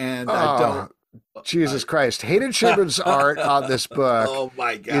ending, and I don't. Jesus Christ. Hayden Sherman's art on this book oh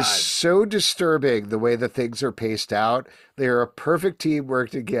my God. is so disturbing, the way that things are paced out. They are a perfect team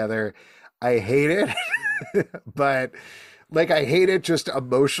work together. I hate it, but like I hate it just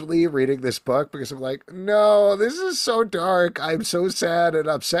emotionally reading this book, because I'm like, no, this is so dark. I'm so sad and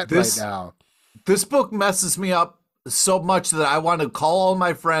upset right now. This book messes me up so much that I want to call all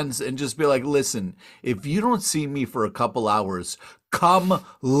my friends and just be like, listen, if you don't see me for a couple hours, come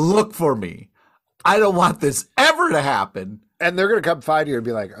look for me. I don't want this ever to happen. And they're going to come find you and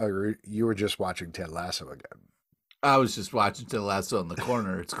be like, oh, you were just watching Ted Lasso again. I was just watching Ted Lasso in the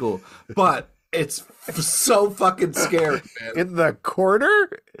corner. It's cool. But it's so fucking scary, man. In the corner?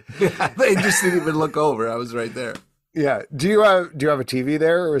 Yeah, they just didn't even look over. I was right there. Yeah. Do you have a TV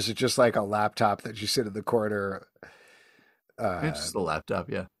there, or is it just like a laptop that you sit in the corner? It's just a laptop,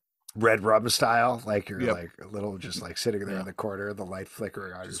 yeah. Red Rum style, like you're like a little just like sitting there in the corner, the light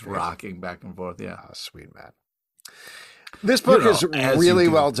flickering on just your face. Rocking back and forth, yeah. Oh, sweet, man. This book is really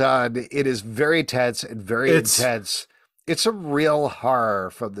well done. It is very tense and very intense. It's a real horror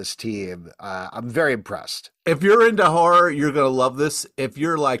from this team. I'm very impressed. If you're into horror, you're going to love this. If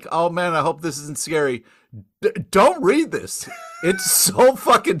you're like, oh man, I hope this isn't scary, don't read this. It's so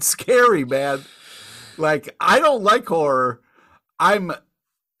fucking scary, man. Like, I don't like horror. I'm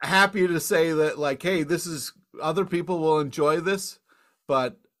happy to say that, like, hey, this is, other people will enjoy this,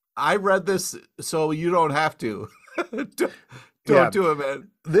 but I read this so you don't have to. Don't do it, man.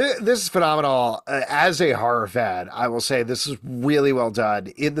 This is phenomenal. As a horror fan, I will say this is really well done,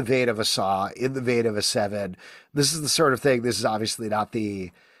 in the vein of a Saw, in the vein of a Seven. This is the sort of thing, this is obviously not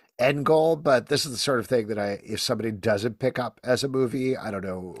the end goal, but this is the sort of thing that if somebody doesn't pick up as a movie, I don't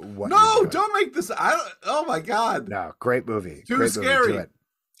know what. No, don't make this. Oh my God. No, great movie. Too great scary. Movie. Do it.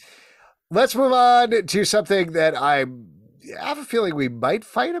 Let's move on to something that I have a feeling we might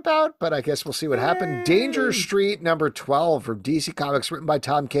fight about, but I guess we'll see what happened. Danger Street #12 from DC Comics, written by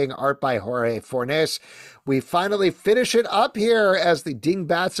Tom King, art by Jorge Fornes. We finally finish it up here as the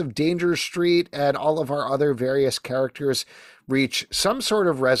dingbats of Danger Street and all of our other various characters reach some sort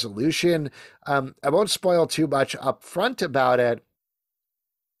of resolution. I won't spoil too much up front about it.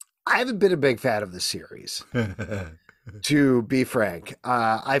 I haven't been a big fan of the series. To be frank,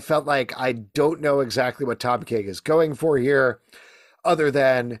 I felt like I don't know exactly what Tom King is going for here, other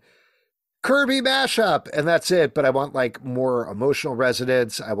than Kirby mashup, and that's it. But I want like more emotional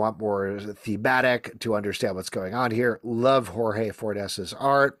resonance. I want more thematic to understand what's going on here. Love Jorge Fornes's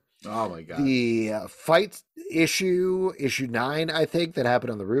art. Oh my god! The fight issue 9, I think, that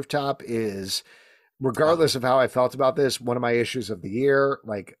happened on the rooftop is, regardless of how I felt about this, one of my issues of the year.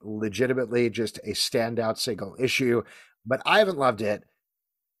 Like legitimately, just a standout single issue. But I haven't loved it.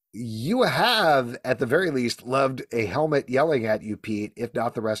 You have, at the very least, loved a helmet yelling at you, Pete, if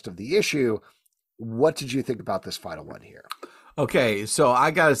not the rest of the issue. What did you think about this final one here? Okay, so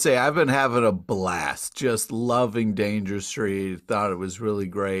I got to say, I've been having a blast, just loving Danger Street. Thought it was really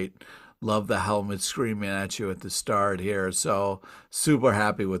great. Love the helmet screaming at you at the start here. So super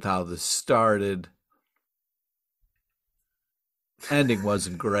happy with how this started. Ending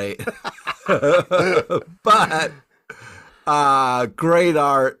wasn't great. But great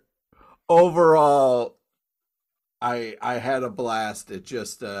art. Overall, I had a blast. It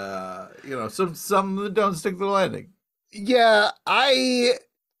just some don't stick to the landing. Yeah, I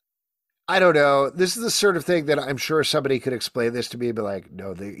don't know. This is the sort of thing that I'm sure somebody could explain this to me and be like,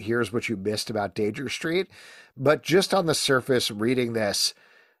 no, here's what you missed about Danger Street. But just on the surface, reading this,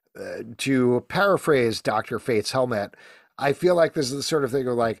 to paraphrase Dr. Fate's helmet, I feel like this is the sort of thing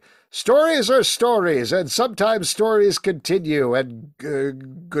where like, stories are stories, and sometimes stories continue, and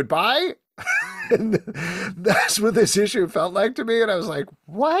goodbye. And that's what this issue felt like to me. And I was like,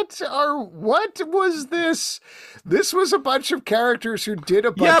 what was this? This was a bunch of characters who did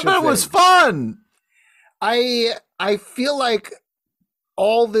a bunch of things. Yeah, but it was fun. I feel like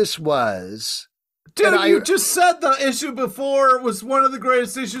all this was... Dude, you just said the issue before was one of the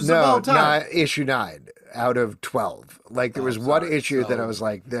greatest issues of all time. Issue 9 out of 12. Like there was one issue that I was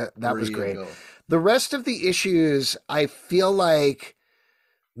like, that was great. The rest of the issues, I feel like,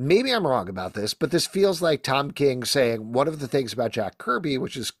 maybe I'm wrong about this, but this feels like Tom King saying one of the things about Jack Kirby,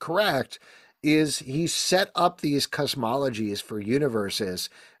 which is correct, is he set up these cosmologies for universes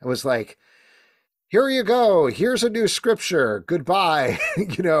and was like, here you go, here's a new scripture, goodbye,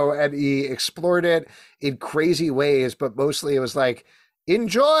 and he explored it in crazy ways, but mostly it was like,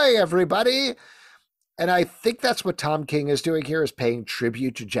 enjoy everybody. And I think that's what Tom King is doing here, is paying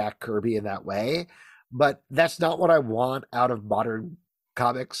tribute to Jack Kirby in that way. But that's not what I want out of modern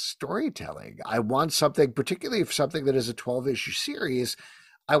comics storytelling. I want something, particularly something that is a 12-issue series,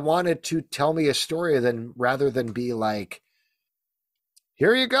 I want it to tell me a story rather than be like,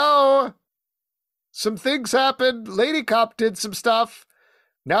 here you go, some things happened, Lady Cop did some stuff,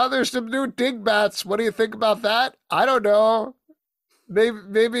 now there's some new dingbats, what do you think about that? I don't know.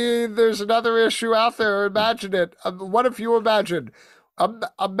 Maybe there's another issue out there. Imagine it. What if you imagine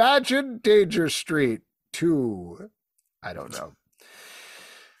Danger Street 2? I don't know.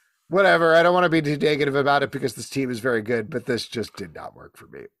 Whatever. I don't want to be too negative about it because this team is very good, but this just did not work for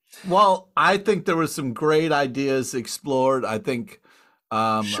me. Well, I think there were some great ideas explored. I think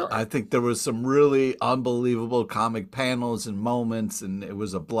Sure. I think there was some really unbelievable comic panels and moments, and it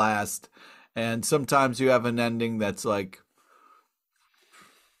was a blast. And sometimes you have an ending that's like,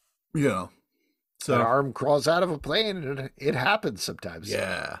 so An arm crawls out of a plane, and it happens sometimes.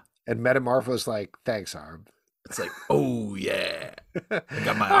 Yeah. And Metamorpho's like, thanks, arm. It's like, oh yeah, I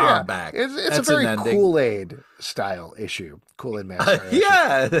got my arm back. It's a very Kool-Aid style issue. Kool-Aid man style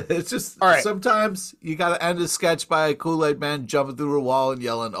yeah, issue. it's just sometimes you got to end a sketch by a Kool-Aid man jumping through a wall and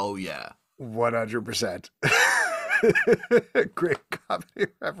yelling, oh yeah. 100%. Great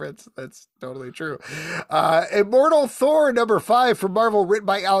comedy reference. That's totally true. Immortal Thor #5 from Marvel, written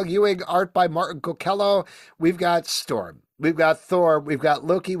by Al Ewing, art by Martin Coquello. We've got Storm, we've got Thor, we've got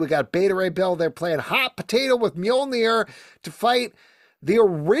Loki, we got Beta Ray Bill. They're playing hot potato with Mjolnir to fight the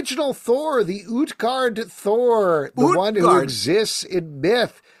original Thor, the Utgard Thor, the one who exists in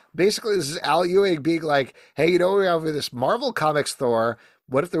myth. Basically, this is Al Ewing being like, hey, we have this Marvel Comics Thor.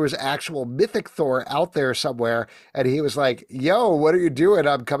 What if there was actual mythic Thor out there somewhere? And he was like, yo, what are you doing?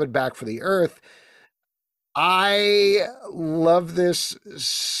 I'm coming back for the Earth. I love this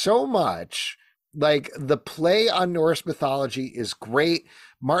so much. Like, the play on Norse mythology is great.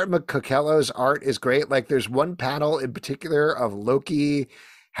 Martin Coquello's art is great. Like, there's one panel in particular of Loki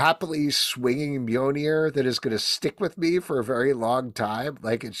happily swinging Mjolnir that is going to stick with me for a very long time.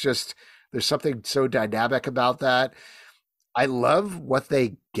 Like, it's just, there's something so dynamic about that. I love what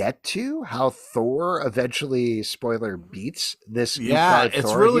they get to, how Thor eventually, spoiler, beats this. Yeah, it's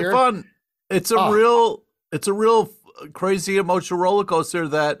Thor really here. fun. It's a real crazy emotional roller coaster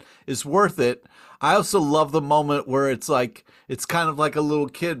that is worth it. I also love the moment where it's kind of like a little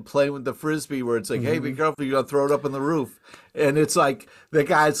kid playing with the Frisbee where it's like, hey, be careful, you're going to throw it up on the roof. And it's like, the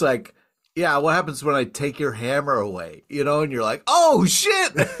guy's like, Yeah, what happens when I take your hammer away? And you're like, oh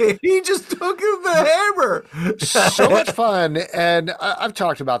shit, he just took the hammer. So much fun. And I've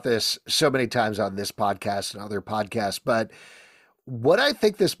talked about this so many times on this podcast and other podcasts, but what I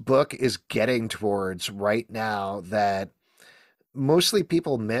think this book is getting towards right now that mostly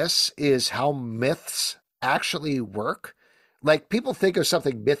people miss is how myths actually work. Like people think of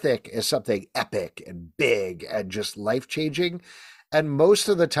something mythic as something epic and big and just life changing. And most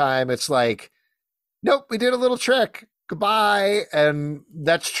of the time it's like, nope, we did a little trick. Goodbye. And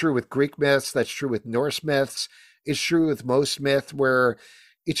that's true with Greek myths. That's true with Norse myths. It's true with most myth where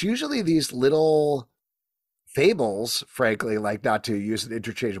it's usually these little fables, frankly, like not to use an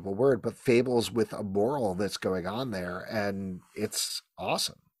interchangeable word, but fables with a moral that's going on there. And it's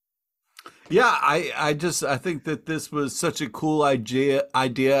awesome. Yeah, I think that this was such a cool idea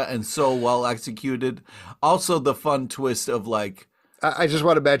and so well executed. Also the fun twist of like, I just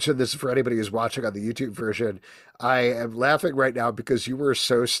want to mention this for anybody who's watching on the YouTube version. I am laughing right now because you were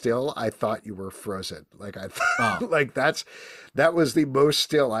so still. I thought you were frozen. Like I thought, like that was the most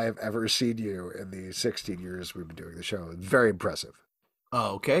still I have ever seen you in the 16 years we've been doing the show. Very impressive.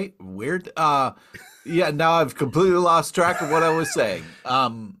 Oh, okay. Weird. Yeah, now I've completely lost track of what I was saying.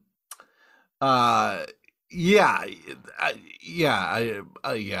 Yeah, I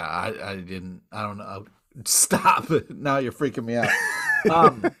didn't, I don't know. Stop. Now you're freaking me out.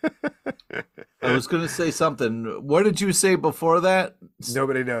 I was going to say something. What did you say before that?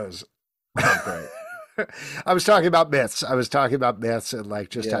 Nobody knows. Oh, great. I was talking about myths. And like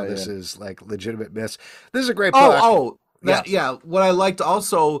just how this is like legitimate myths. This is a great book. Yeah. What I liked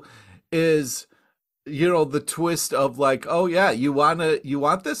also is, the twist of like, oh yeah, you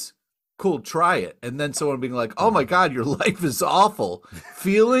want this? Cool, try it. And then someone being like, oh my God, your life is awful.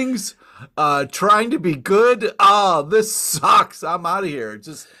 Feelings, trying to be good. Oh, this sucks. I'm out of here.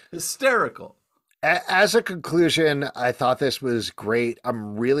 Just hysterical. As a conclusion, I thought this was great.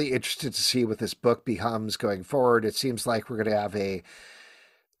 I'm really interested to see what this book becomes going forward. It seems like we're going to have a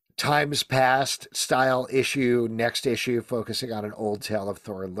times past style issue, next issue focusing on an old tale of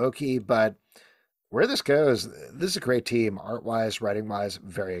Thor and Loki. But where this goes, this is a great team, art-wise, writing-wise.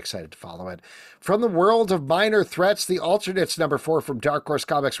 Very excited to follow it. From the world of minor threats, The Alternates, #4 from Dark Horse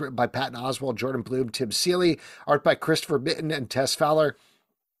Comics, written by Patton Oswalt, Jordan Bloom, Tim Seeley, art by Christopher Mitten and Tess Fowler.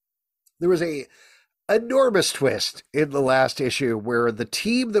 There was a enormous twist in the last issue where the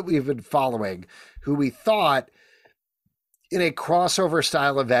team that we've been following, who we thought in a crossover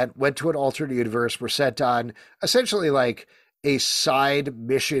style event went to an alternate universe, were sent on essentially like a side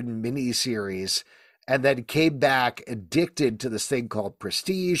mission mini-series and then came back addicted to this thing called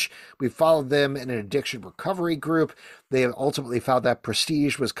Prestige. We followed them in an addiction recovery group. They ultimately found that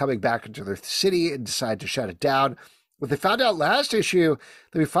Prestige was coming back into their city and decided to shut it down. What they found out last issue,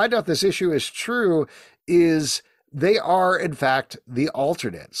 that we find out this issue is true, is they are, in fact, the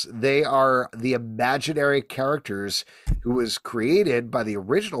Alternates. They are the imaginary characters who was created by the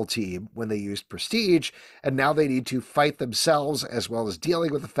original team when they used Prestige, and now they need to fight themselves as well as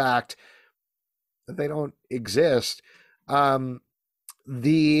dealing with the fact that they don't exist.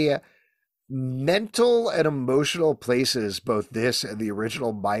 The mental and emotional places both this and the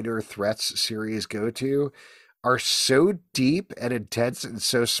original Minor Threats series go to are so deep and intense and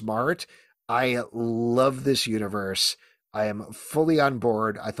so smart. I love this universe. I am fully on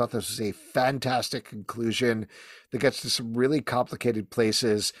board. I thought this was a fantastic conclusion that gets to some really complicated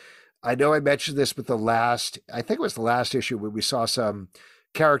places. I know I mentioned this with I think it was the last issue when we saw some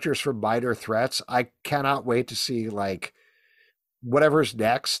characters from Minor Threats. I cannot wait to see like whatever's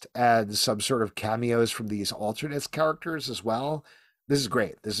next and some sort of cameos from these Alternates characters as well. This is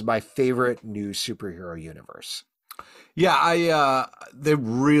great. This is my favorite new superhero universe. Yeah, they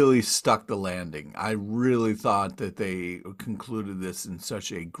really stuck the landing. I really thought that they concluded this in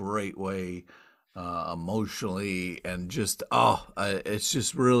such a great way, emotionally, and just it's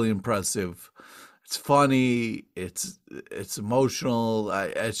just really impressive. It's funny, it's emotional.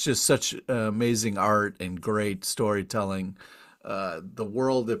 It's just such amazing art and great storytelling. The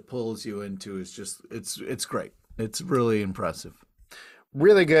world it pulls you into is just it's great. It's really impressive.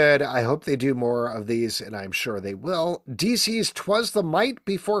 Really good. I hope they do more of these, and I'm sure they will. DC's 'Twas the Might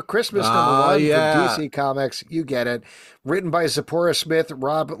Before Christmas, #1 from DC Comics. You get it. Written by Zipporah Smith,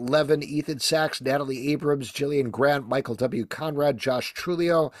 Rob Levin, Ethan Sachs, Natalie Abrams, Gillian Grant, Michael W. Conrad, Josh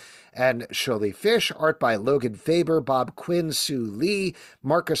Trulio, and Shirley Fish. Art by Logan Faber, Bob Quinn, Sue Lee,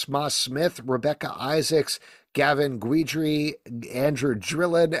 Marcus Moss Smith, Rebecca Isaacs, Gavin Guidry, Andrew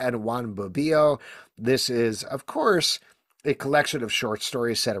Drillin, and Juan Bobillo. This is, of course, a collection of short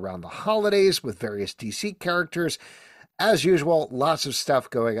stories set around the holidays with various DC characters. As usual, lots of stuff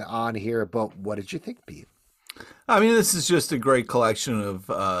going on here, but what did you think, Pete? I mean, this is just a great collection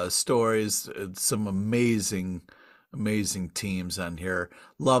of stories. It's some amazing teams on here.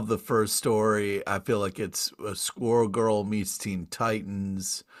 Love the first story. I feel like it's a Squirrel Girl meets Teen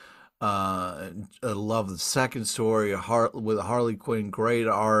Titans. I love the second story with Harley Quinn, great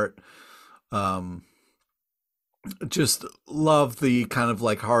art. Just love the kind of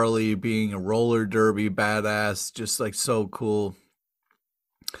like Harley being a roller derby badass, just like so cool.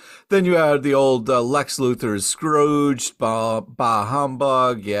 Then you had the old Lex Luthor's Scrooged, bah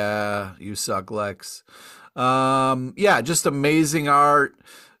humbug. Yeah, you suck, Lex. Yeah, just amazing art.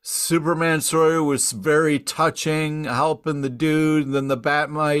 Superman story was very touching, helping the dude. And then the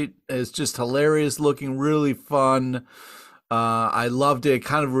Batmite is just hilarious looking, really fun. I loved it. It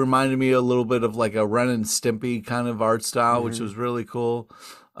kind of reminded me a little bit of like a Ren and Stimpy kind of art style, which was really cool.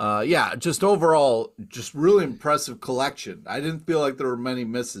 Yeah, just overall, just really impressive collection. I didn't feel like there were many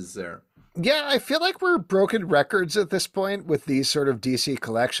misses there. Yeah, I feel like we're broken records at this point with these sort of DC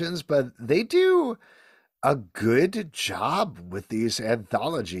collections, but they do a good job with these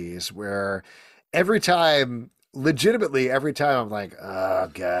anthologies where legitimately every time I'm like, oh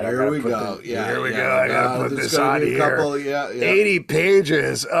God, here we go. I gotta put this on here. 80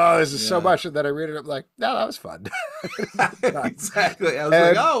 pages. Oh, this is so much. And then I read it, I'm like, no, that was fun. Exactly. I was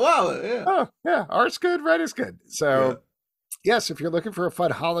like, oh, wow. Yeah. Oh, yeah. Art's good, writing's good. So, yes, if you're looking for a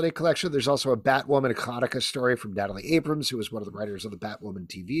fun holiday collection, there's also a Batwoman Hanukkah story from Natalie Abrams, who was one of the writers of the Batwoman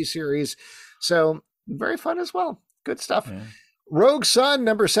TV series. So, very fun as well. Good stuff. Yeah. Rogue Sun,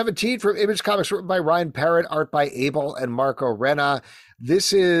 number 17 from Image Comics, written by Ryan Parrott, art by Abel and Marco Renna.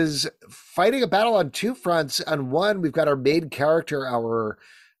 This is fighting a battle on two fronts. On one, we've got our main character, our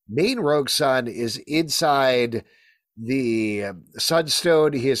main Rogue Sun is inside the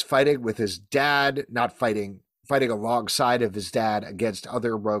Sunstone. He is fighting with his dad, not fighting alongside of his dad against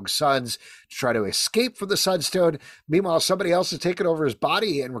other Rogue Suns to try to escape from the Sunstone. Meanwhile, somebody else has taken over his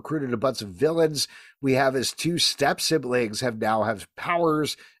body and recruited a bunch of villains. We have his two step siblings have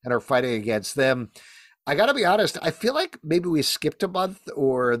powers and are fighting against them. I got to be honest, I feel like maybe we skipped a month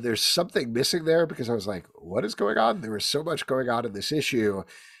or there's something missing there because I was like, what is going on? There was so much going on in this issue.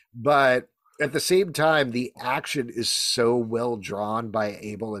 But at the same time, the action is so well drawn by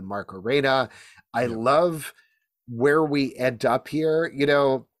Abel and Marco Renna. I love where we end up here. You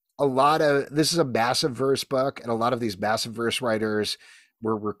know, this is a massive verse book, and a lot of these massive verse writers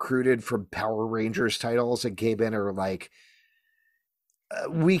were recruited from Power Rangers titles and came in and are like,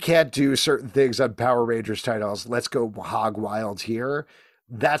 we can't do certain things on Power Rangers titles. Let's go hog wild here.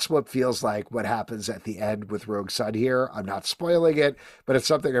 That's what feels like what happens at the end with Rogue Sun here. I'm not spoiling it, but it's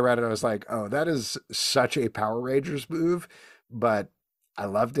something I read and I was like, oh, that is such a Power Rangers move, but I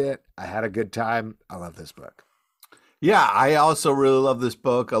loved it. I had a good time. I love this book. Yeah, I also really love this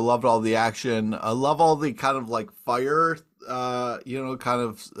book. I loved all the action. I love all the kind of like fire, look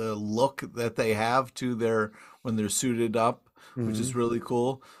that they have to when they're suited up, which is really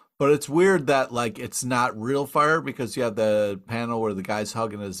cool. But it's weird that like it's not real fire because you have the panel where the guy's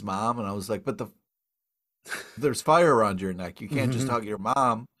hugging his mom, and I was like, but there's fire around your neck. You can't just hug your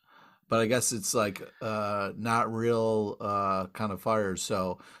mom. But I guess it's like not real kind of fire.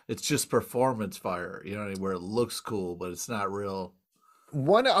 So it's just performance fire, where it looks cool, but it's not real.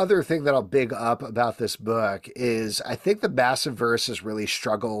 One other thing that I'll big up about this book is I think the Massive Verse has really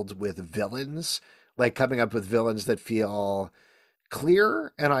struggled with villains, like coming up with villains that feel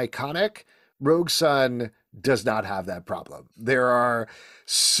clear and iconic. Rogue Sun does not have that problem. There are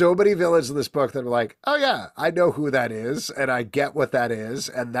so many villains in this book that are like, oh yeah, I know who that is and I get what that is.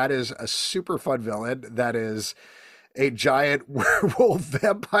 And that is a super fun villain. That is a giant werewolf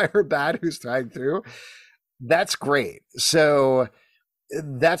vampire bat who's trying through. That's great. So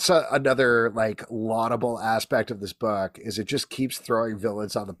that's another like laudable aspect of this book is it just keeps throwing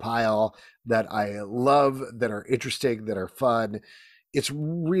villains on the pile that I love, that are interesting, that are fun. It's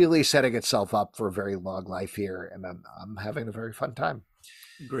really setting itself up for a very long life here, and I'm having a very fun time.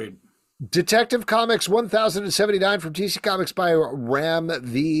 Great. Detective Comics 1079 from DC Comics by Ram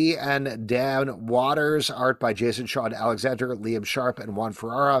V and Dan Waters, art by Jason Shawn Alexander, Liam Sharp, and Juan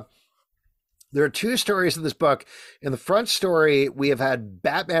Ferrara. There are two stories in this book. In the front story, we have had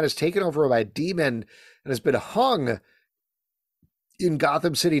Batman is taken over by a demon and has been hung in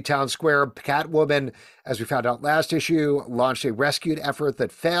Gotham City Town Square. Catwoman, as we found out last issue, launched a rescue effort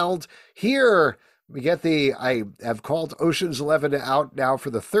that failed. Here, we get I have called Ocean's 11 out now for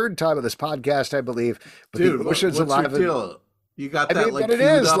the third time of this podcast, I believe. But dude, the Ocean's what's 11. Your deal? You got that? But it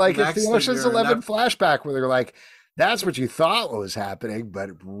is like it's the Ocean's 11 flashback where they're like, That's what you thought was happening, but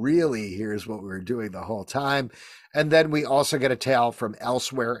really, here's what we were doing the whole time. And then we also get a tale from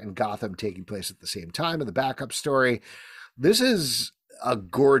elsewhere in Gotham taking place at the same time in the backup story. This is a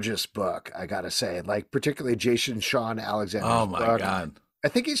gorgeous book, I gotta say. Like, particularly Jason Sean Alexander's Oh my book. God. I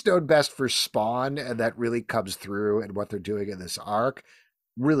think he's known best for Spawn, and that really comes through in what they're doing in this arc.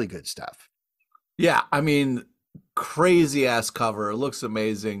 Really good stuff. Yeah, I mean, crazy ass cover. It looks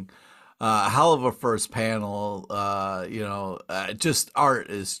amazing. Hell of a first panel. Just art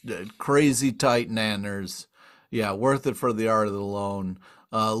is crazy tight nanners. Yeah, worth it for the art of the loan.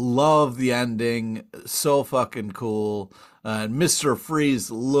 Love the ending. So fucking cool. And Mr.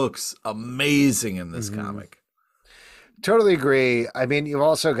 Freeze looks amazing in this comic. Totally agree. I mean, you've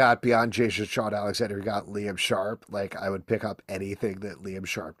also got beyond Jason Sean Alexander, you got Liam Sharp. Like, I would pick up anything that Liam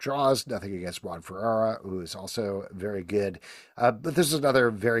Sharp draws. Nothing against Juan Ferrara, who is also very good. But this is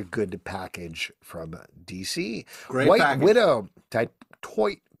another very good package from DC. Great White package. Widow,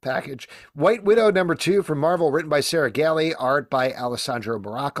 toy package. White Widow #2 from Marvel, written by Sarah Galley, art by Alessandro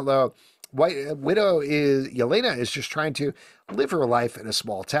Miracolo. White Widow is Yelena is just trying to live her life in a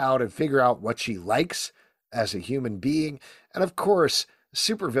small town and figure out what she likes as a human being. And of course,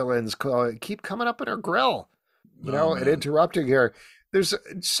 supervillains keep coming up in her grill, and interrupting her. There's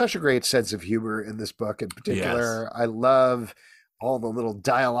such a great sense of humor in this book in particular. Yes. I love all the little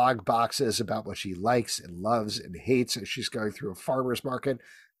dialogue boxes about what she likes and loves and hates as she's going through a farmer's market.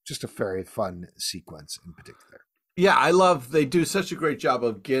 Just a very fun sequence in particular. Yeah, I love they do such a great job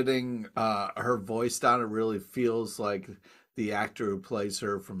of getting her voice down. It really feels like the actor who plays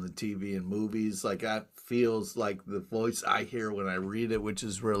her from the TV and movies. Like, that feels like the voice I hear when I read it, which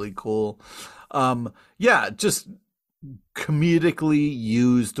is really cool. Just comedically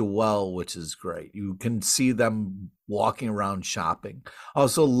used well, which is great. You can see them walking around shopping.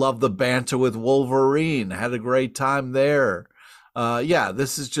 Also love the banter with Wolverine. Had a great time there.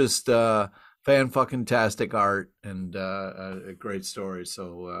 This is just fan-fucking-tastic art and a great story.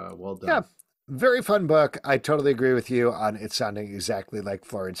 So well done. Yeah. Very fun book. I totally agree with you on it sounding exactly like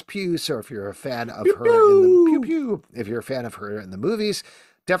Florence Pugh. So if you're a fan of her in the pew pew, if you're a fan of her in the movies,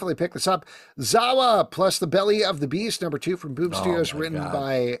 definitely pick this up. Zawa plus the Belly of the Beast #2 from Boom Studios, written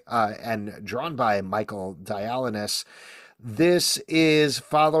by and drawn by Michael Dialynis. This is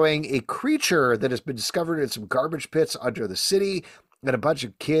following a creature that has been discovered in some garbage pits under the city, and a bunch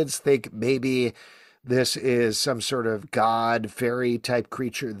of kids think maybe this is some sort of god, fairy type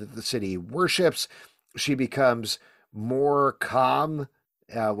creature that the city worships. She becomes more calm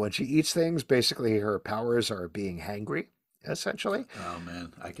when she eats things. Basically, her powers are being hangry, essentially. Oh,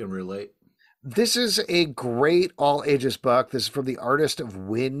 man, I can relate. This is a great all ages book. This is from the artist of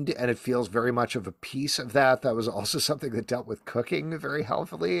Wind, and it feels very much of a piece of that. That was also something that dealt with cooking very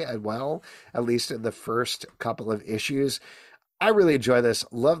helpfully as well, at least in the first couple of issues. I really enjoy this.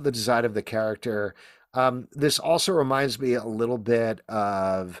 Love the design of the character. This also reminds me a little bit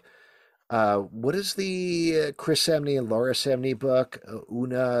of what is the Chris Samney and Laura Samney book,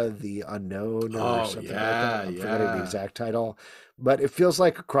 Una the Unknown, or something like that. I'm forgetting the exact title, but it feels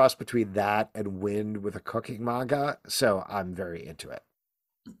like a cross between that and Wind with a cooking manga. So I'm very into it.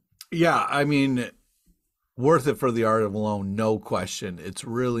 Yeah, I mean, worth it for the art alone, no question. It's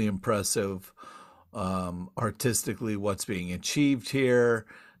really impressive. Artistically, what's being achieved here,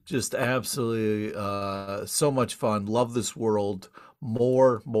 just absolutely so much fun. Love this world.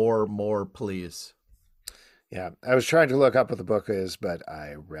 More, please. Yeah, I was trying to look up what the book is, but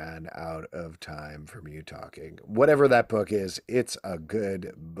I ran out of time from you talking. Whatever that book is, it's a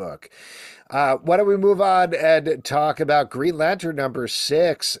good book. Why don't we move on and talk about Green Lantern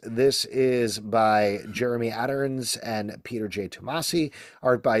 #6? This is by Jeremy Adderns and Peter J. Tomasi.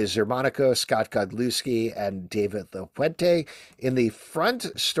 Art by Zermanico, Scott Godlewski, and David LaFuente. In the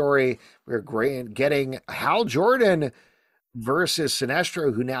front story, we're getting Hal Jordan versus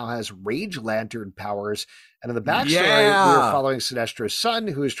Sinestro, who now has Rage Lantern powers. And in the backstory, we're following Sinestro's son,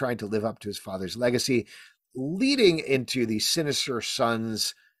 who is trying to live up to his father's legacy, leading into the Sinister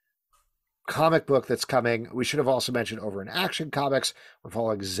Sons comic book that's coming. We should have also mentioned over in Action Comics, we're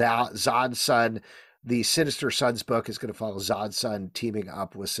following Zod's son. The Sinister Sons book is going to follow Zod's son teaming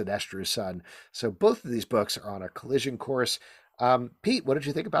up with Sinestro's son. So both of these books are on a collision course. Pete, what did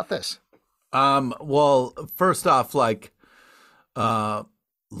you think about this? Well, first off,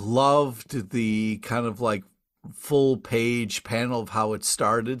 loved the kind of full page panel of how it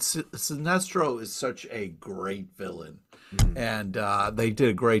started. Sinestro is such a great villain, and they did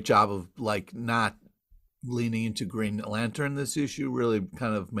a great job of not leaning into Green Lantern this issue. Really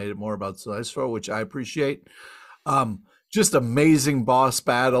kind of made it more about Sinestro, which I appreciate. just amazing boss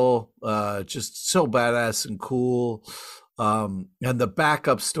battle, just so badass and cool. And the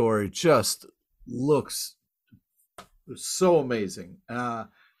backup story just looks so amazing.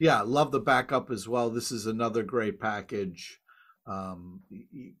 Yeah, love the backup as well. This is another great package.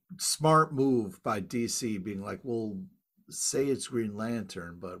 Smart move by DC being like, we'll say it's Green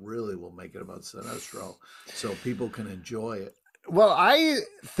Lantern, but really we'll make it about Sinestro so people can enjoy it. Well, I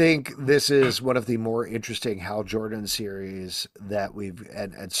think this is one of the more interesting Hal Jordan series that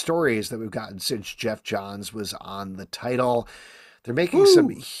and stories that we've gotten since Jeff Johns was on the title. They're making some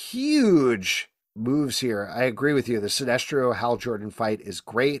huge moves here. I agree with you. The Sinestro Hal Jordan fight is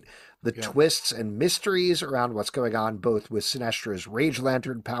great. The twists and mysteries around what's going on, both with Sinestro's Rage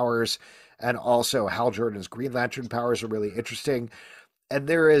Lantern powers and also Hal Jordan's Green Lantern powers, are really interesting. And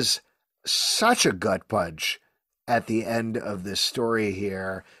there is such a gut punch at the end of this story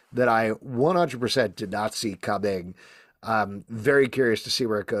here that I 100% did not see coming. Very curious to see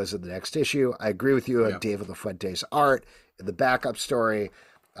where it goes in the next issue. I agree with you on David LaFuente's art in the backup story.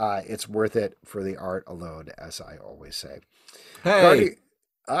 It's worth it for the art alone, as I always say. Hey,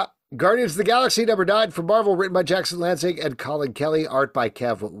 Guardians of the Galaxy #9 from Marvel, written by Jackson Lansing and Colin Kelly, art by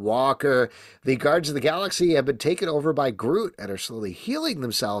Kev Walker. The Guardians of the Galaxy have been taken over by Groot and are slowly healing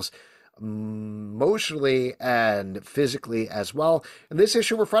themselves emotionally and physically as well. In this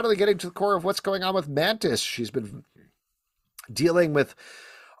issue, we're finally getting to the core of what's going on with Mantis. She's been dealing with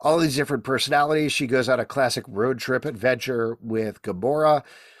all these different personalities. She goes on a classic road trip adventure with Gamora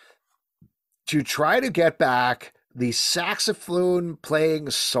to try to get back the saxophone playing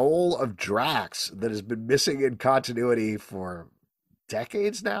soul of Drax that has been missing in continuity for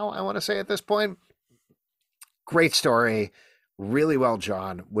decades now, I want to say at this point. Great story. Really well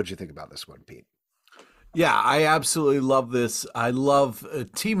drawn. What'd you think about this one, Pete? Yeah, I absolutely love this. I love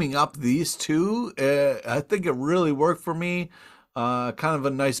teaming up these two. I think it really worked for me. Kind of a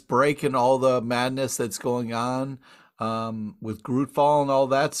nice break in all the madness that's going on with Grootfall and all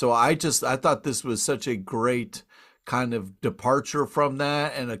that. So I thought this was such a great kind of departure from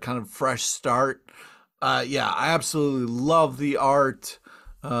that and a kind of fresh start. Yeah, I absolutely love the art.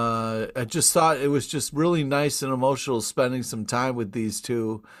 I just thought it was just really nice and emotional spending some time with these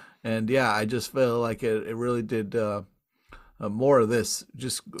two. And yeah, I just feel like it really did more of this.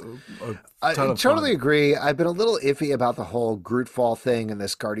 Just I totally agree. I've been a little iffy about the whole Grootfall thing and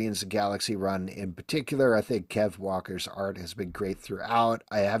this Guardians of the Galaxy run in particular. I think Kev Walker's art has been great throughout.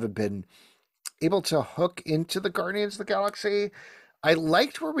 I haven't been able to hook into the Guardians of the Galaxy. I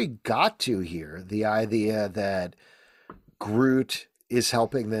liked where we got to here. The idea that Groot is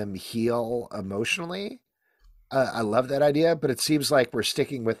helping them heal emotionally. I love that idea, but it seems like we're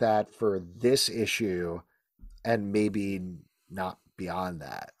sticking with that for this issue and maybe not beyond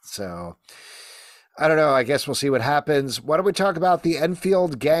that. So I don't know. I guess we'll see what happens. Why don't we talk about the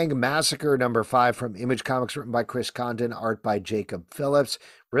Enfield Gang Massacre #5 from Image Comics, written by Chris Condon, art by Jacob Phillips.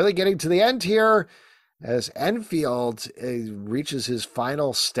 Really getting to the end here as Enfield reaches his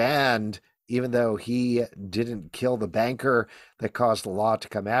final stand, even though he didn't kill the banker that caused the law to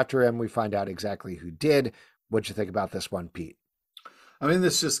come after him. We find out exactly who did. What'd you think about this one, Pete? I mean,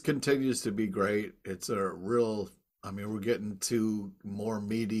 this just continues to be great. It's a real, we're getting to more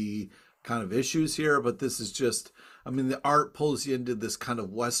meaty kind of issues here, but this is just, the art pulls you into this kind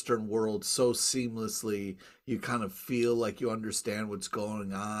of Western world so seamlessly. You kind of feel like you understand what's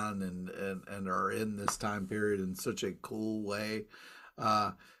going on and are in this time period in such a cool way.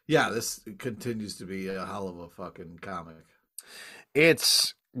 Yeah, this continues to be a hell of a fucking comic.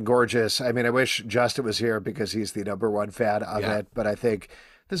 It's gorgeous. I wish Justin was here because he's the #1 fan of it, but I think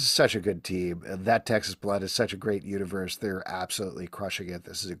this is such a good team. That Texas Blood is such a great universe. They're absolutely crushing it.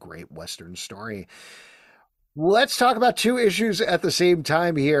 This is a great Western story. Let's talk about 2 issues at the same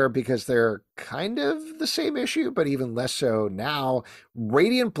time here because they're kind of the same issue, but even less so now.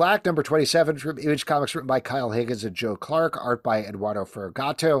 Radiant Black #27 from Image Comics, written by Kyle Higgins and Joe Clark, art by Eduardo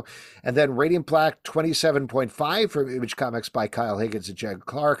Ferragato. And then Radiant Black 27.5 from Image Comics by Kyle Higgins and Joe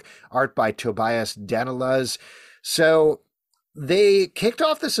Clark, art by Tobias Danilaz. So they kicked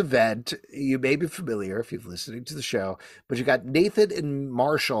off this event. You may be familiar if you've listening to the show, but you got Nathan and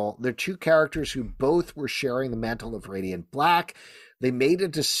Marshall. They're 2 characters who both were sharing the mantle of Radiant Black. They made a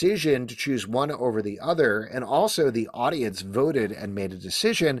decision to choose one over the other, and also the audience voted and made a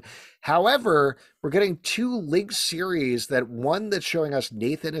decision. However, we're getting 2 linked series, that one that's showing us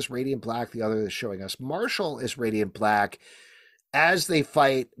Nathan as Radiant Black, the other is showing us Marshall as Radiant Black, as they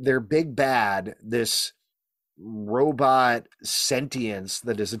fight their big bad, this robot sentience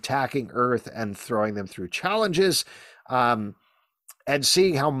that is attacking Earth and throwing them through challenges. and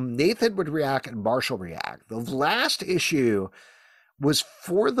seeing how Nathan would react and Marshall react. The last issue was,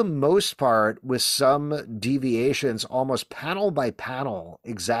 for the most part, with some deviations, almost panel by panel,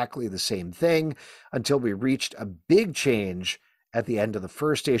 exactly the same thing, until we reached a big change at the end of the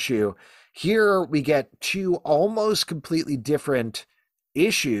first issue. Here we get two almost completely different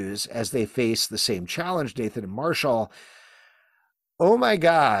issues as they face the same challenge, Nathan and Marshall. Oh my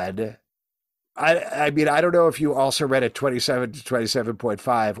God. I mean, I don't know if you also read it 27 to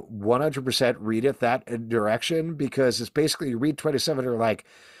 27.5. 100% read it that direction, because it's basically you read 27 and you're like,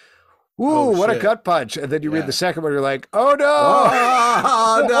 ooh, Oh, what a shit. gut punch. And then you Yeah. read the second one, you're like, oh no.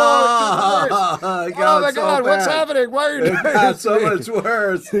 Oh, no. It got Oh my so God, what's bad. happening? Why are you doing It got this so to me? much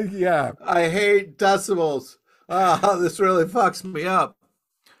worse. Yeah. I hate decibels. This really fucks me up.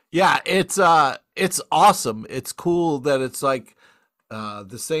 Yeah, it's awesome. It's cool that it's like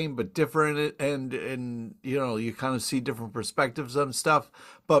the same but different, and you know, you kind of see different perspectives on stuff.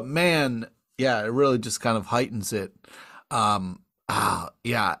 But man, yeah, it really just kind of heightens it.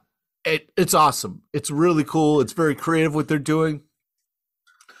 Yeah, it's awesome. It's really cool. It's very creative what they're doing.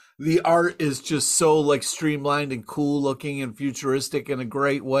 The art is just so like streamlined and cool looking and futuristic in a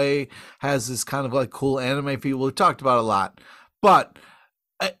great way. Has this kind of like cool anime feel. We talked about it a lot, but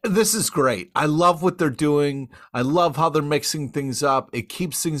this is great. I love what they're doing. I love how they're mixing things up. It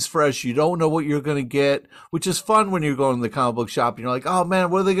keeps things fresh. You don't know what you're going to get, which is fun when you're going to the comic book shop and you're like, oh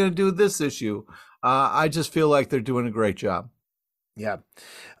man, what are they going to do with this issue? I just feel like they're doing a great job. Yeah.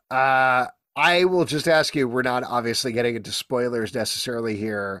 I will just ask you, we're not obviously getting into spoilers necessarily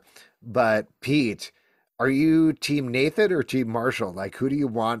here, but Pete, are you team Nathan or team Marshall? Like, who do you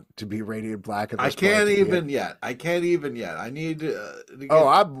want to be Radiant Black at this I can't point? even yet. I can't even yet. I need to get... Oh,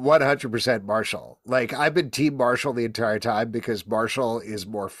 I'm 100% Marshall. Like, I've been team Marshall the entire time because Marshall is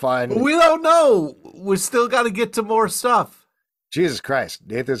more fun. But we don't know. We still got to get to more stuff. Jesus Christ,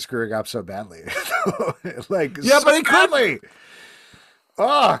 Nathan's screwing up so badly. Like, Yeah, so but he could- badly.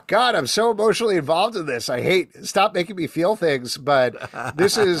 Oh God, I'm so emotionally involved in this. Stop making me feel things, but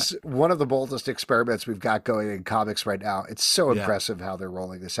this is one of the boldest experiments we've got going in comics right now. It's so Yeah. impressive how they're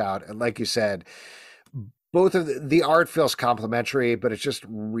rolling this out. And like you said, both of the art feels complementary, but it's just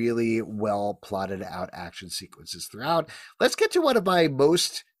really well plotted out action sequences throughout. Let's get to one of my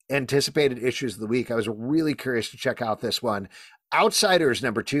most anticipated issues of the week. I was really curious to check out this one. Outsiders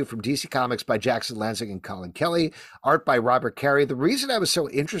 #2 from DC Comics by Jackson Lansing and Colin Kelly, art by Robert Carey. The reason I was so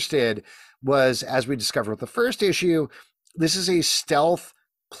interested was, as we discovered with the first issue, this is a stealth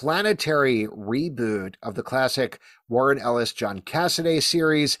planetary reboot of the classic Warren Ellis, John Cassaday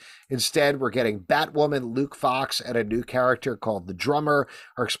series. Instead, we're getting Batwoman, Luke Fox, and a new character called the Drummer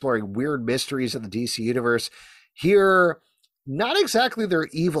are exploring weird mysteries of the DC universe. Here, not exactly their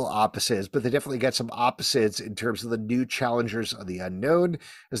evil opposites, but they definitely get some opposites in terms of the new challengers of the unknown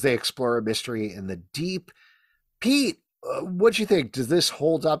as they explore a mystery in the deep. Pete, what do you think? Does this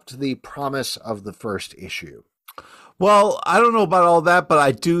hold up to the promise of the first issue? Well, I don't know about all that, but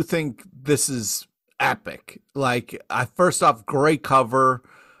I do think this is epic. Like, first off, great cover,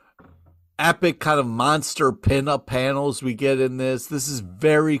 epic kind of monster pinup panels we get in this. This is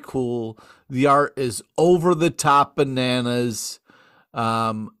very cool. The art is over the top bananas.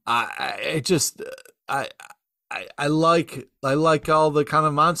 I like all the kind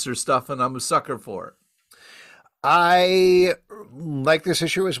of monster stuff, and I'm a sucker for it. I like this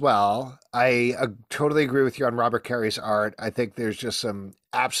issue as well. I totally agree with you on Robert Carey's art. I think there's just some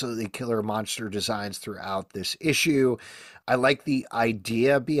absolutely killer monster designs throughout this issue. I like the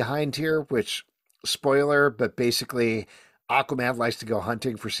idea behind here, which, spoiler, but basically Aquaman likes to go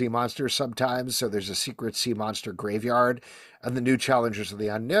hunting for sea monsters sometimes. So there's a secret sea monster graveyard, and the new challengers of the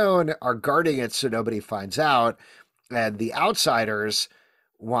unknown are guarding it so nobody finds out. And the outsiders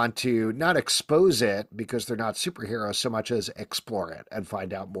want to not expose it because they're not superheroes so much as explore it and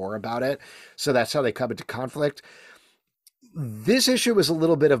find out more about it. So that's how they come into conflict. This issue was a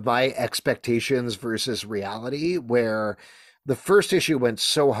little bit of my expectations versus reality, where the first issue went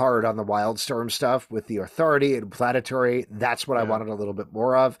so hard on the Wildstorm stuff with the Authority and Planetary. That's what I wanted a little bit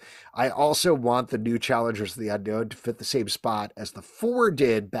more of. I also want the new challengers of the unknown to fit the same spot as the Four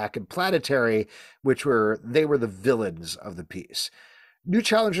did back in Planetary, which they were the villains of the piece. New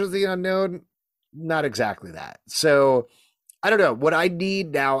challengers of the unknown, not exactly that. So I don't know. What I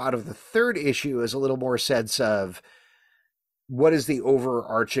need now out of the third issue is a little more sense of what is the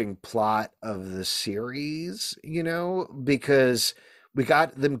overarching plot of the series, because we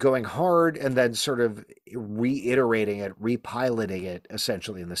got them going hard and then sort of reiterating it, repiloting it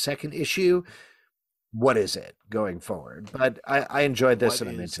essentially in the second issue. What is it going forward? But I enjoyed this and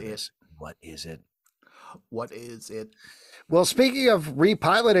I'm into this. What is it? What is it? Well, speaking of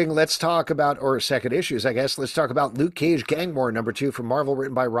repiloting, let's talk about, or second issues, I guess, let's talk about Luke Cage Gang War #2 from Marvel,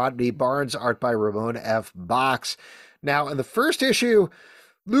 written by Rodney Barnes, art by Ramon F. Box. Now, in the first issue,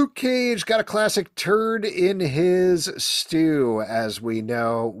 Luke Cage got a classic turd in his stew, as we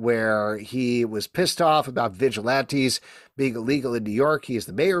know, where he was pissed off about vigilantes being illegal in New York. He is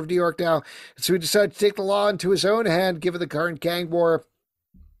the mayor of New York now. So he decided to take the law into his own hand, given the current gang war,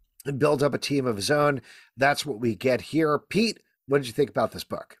 and build up a team of his own. That's what we get here. Pete, what did you think about this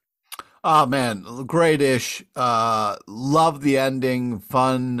book? Oh man, great ish. Love the ending,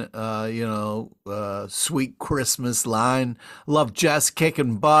 fun, sweet Christmas line. Love Jess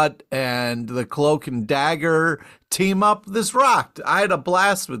kicking butt and the Cloak and Dagger team up. This rocked. I had a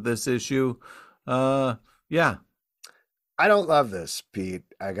blast with this issue. Yeah. I don't love this, Pete.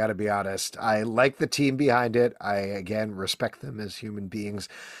 I got to be honest. I like the team behind it. I, again, respect them as human beings.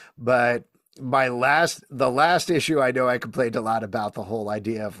 But the last issue, I know I complained a lot about the whole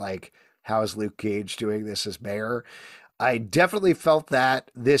idea of like, how is Luke Cage doing this as mayor? I definitely felt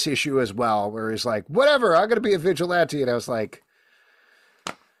that this issue as well, where he's like, whatever, I'm going to be a vigilante. And I was like,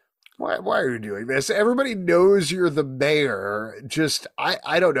 why are you doing this? Everybody knows you're the mayor. Just,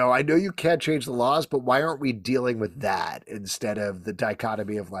 I don't know. I know you can't change the laws, but why aren't we dealing with that instead of the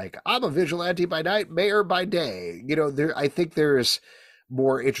dichotomy of like, I'm a vigilante by night, mayor by day? You know, I think there's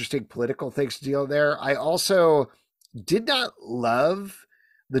more interesting political things to deal there. I also did not love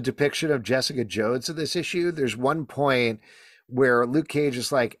the depiction of Jessica Jones in this issue. There's one point where Luke Cage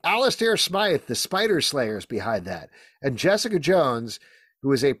is like, Alistair Smythe, the Spider Slayer, is behind that. And Jessica Jones,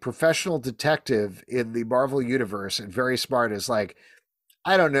 who is a professional detective in the Marvel universe and very smart, is like,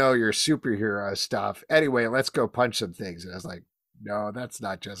 I don't know your superhero stuff. Anyway, let's go punch some things. And I was like, no, that's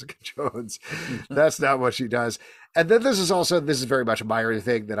not Jessica Jones. That's not what she does. And then this is very much a minor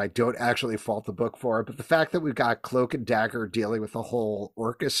thing that I don't actually fault the book for, but the fact that we've got Cloak and Dagger dealing with the whole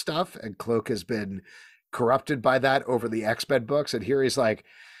Orcus stuff, and Cloak has been corrupted by that over the X-Men books, and here he's like,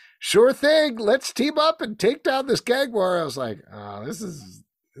 sure thing, let's team up and take down this gang war. I was like, oh, this is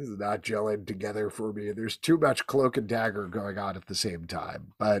not gelling together for me. There's too much Cloak and Dagger going on at the same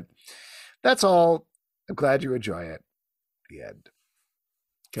time. But that's all. I'm glad you enjoy it. The end.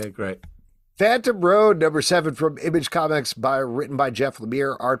 Okay, great. Phantom Road #7 from Image Comics, written by Jeff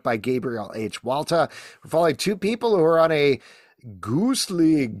Lemire, art by Gabriel H. Walta. We're following two people who are on a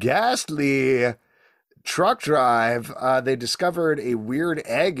ghastly truck drive. They discovered a weird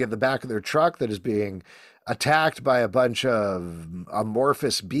egg in the back of their truck that is being attacked by a bunch of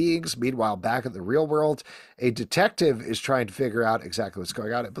amorphous beings. Meanwhile, back in the real world, a detective is trying to figure out exactly what's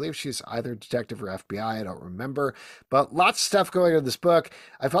going on. I believe she's either detective or FBI. I don't remember. But lots of stuff going on in this book.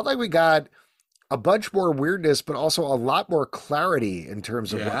 I felt like we got a bunch more weirdness, but also a lot more clarity in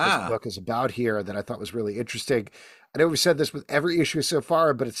terms of what this book is about here that I thought was really interesting. I know we've said this with every issue so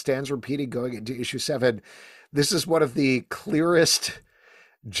far, but it stands repeating going into issue 7. This is one of the clearest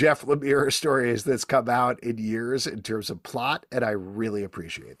Jeff Lemire stories that's come out in years in terms of plot, and I really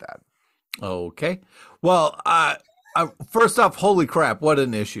appreciate that. Okay. Well, first off, holy crap, what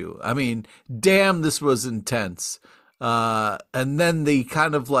an issue. I mean, damn, this was intense. And then the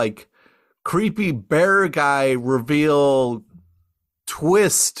kind of like creepy bear guy reveal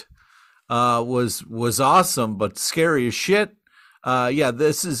twist was awesome, but scary as shit.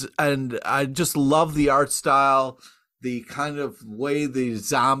 This is, and I just love the art style. The kind of way the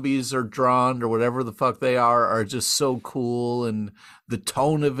zombies are drawn or whatever the fuck they are just so cool. And the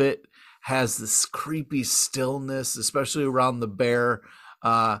tone of it has this creepy stillness, especially around the bear.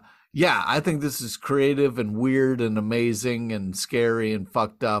 I think this is creative and weird and amazing and scary and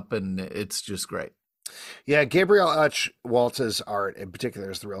fucked up. And it's just great. Yeah, Gabriel H. Walta's art in particular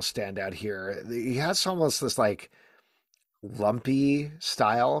is the real standout here. He has almost this like lumpy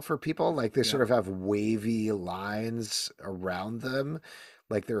style for people, like they sort of have wavy lines around them,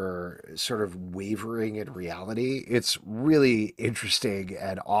 like they're sort of wavering in reality. It's really interesting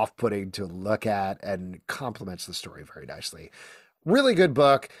and off-putting to look at and complements the story very nicely. Really good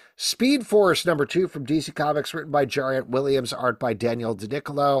book. Speed Force #2 from DC Comics, written by Jarrett Williams, art by Daniel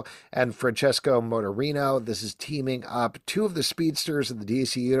DiNiccolo and Francesco Motorino. This is teaming up two of the speedsters in the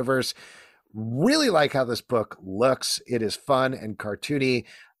DC universe. Really like how this book looks. It is fun and cartoony.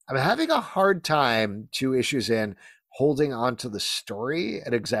 I'm having a hard time 2 issues in holding on to the story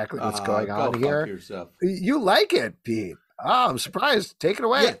and exactly what's going on here. You like it, Pete. Oh, I'm surprised. Take it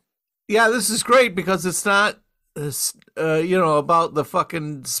away. Yeah, this is great because it's not about the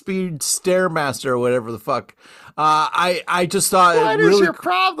fucking Speed Stairmaster or whatever the fuck. I just thought what is your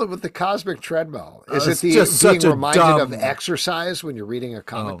problem with the cosmic treadmill? Is it the just being such reminded dumb of exercise when you're reading a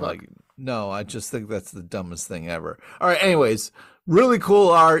comic book? No, I just think that's the dumbest thing ever. All right, anyways, really cool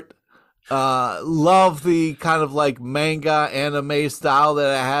art. Love the kind of like manga anime style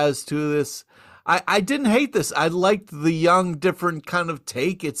that it has to this. I didn't hate this. I liked the young, different kind of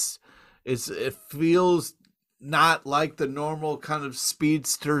take. It feels not like the normal kind of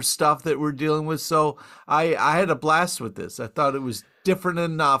speedster stuff that we're dealing with. So I had a blast with this. I thought it was different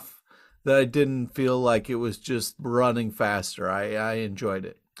enough that I didn't feel like it was just running faster. I enjoyed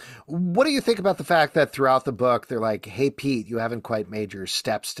it. What do you think about the fact that throughout the book, they're like, hey, Pete, you haven't quite made your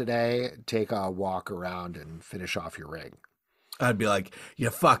steps today. Take a walk around and finish off your ring. I'd be like, you're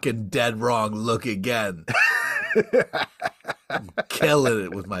fucking dead wrong. Look again. I'm killing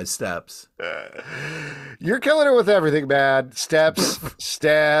it with my steps. You're killing it with everything, man. Steps,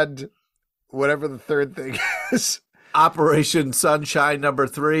 stand, whatever the third thing is. Operation Sunshine number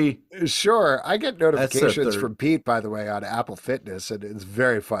 3. Sure. I get notifications from Pete, by the way, on Apple Fitness, and it's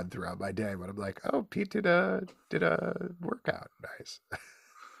very fun throughout my day when I'm like, oh, Pete did a workout. Nice.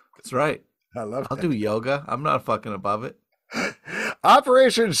 That's right. I'll do yoga. I'm not fucking above it.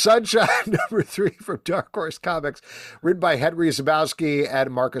 Operation Sunshine number 3 from Dark Horse Comics, written by Henry Zabowski and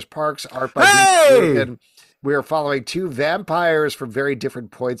Marcus Parks, art by Dean. We are following 2 vampires from very different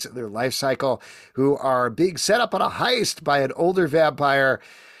points in their life cycle who are being set up on a heist by an older vampire.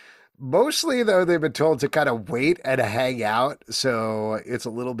 Mostly, though, they've been told to kind of wait and hang out. So it's a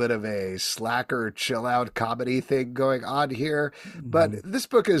little bit of a slacker, chill out comedy thing going on here. But this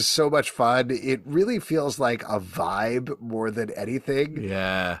book is so much fun. It really feels like a vibe more than anything.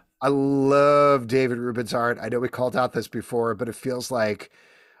 Yeah. I love David Rubin's art. I know we called out this before, but it feels like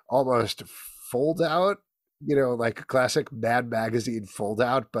almost fold out. Like a classic Mad Magazine fold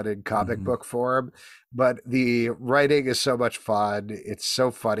out, but in comic book form. But the writing is so much fun. It's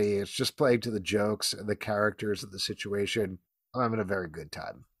so funny. It's just playing to the jokes and the characters and the situation. I'm having a very good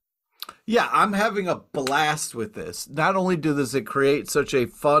time. Yeah, I'm having a blast with this. Not only does it create such a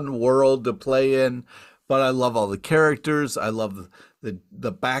fun world to play in, but I love all the characters. I love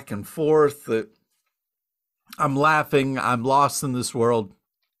the back and forth. I'm laughing. I'm lost in this world.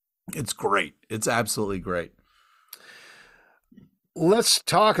 It's great. It's absolutely great. Let's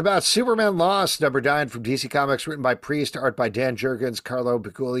talk about Superman Lost, number 9 from DC Comics, written by Priest, art by Dan Jurgens, Carlo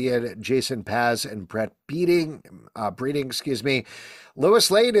Pagulayan, Jason Paz, and Brett Breeding.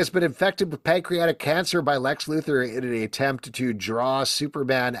 Lois Lane has been infected with pancreatic cancer by Lex Luthor in an attempt to draw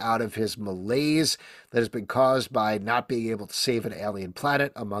Superman out of his malaise that has been caused by not being able to save an alien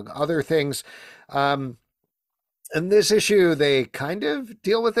planet, among other things. In this issue, they kind of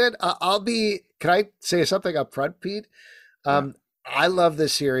deal with it. Can I say something up front, Pete? I love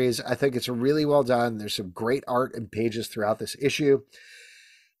this series. I think it's really well done. There's some great art and pages throughout this issue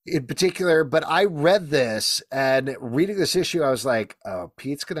in particular, but I read this, and reading this issue, I was like, oh,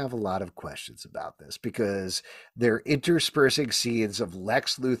 Pete's going to have a lot of questions about this because they're interspersing scenes of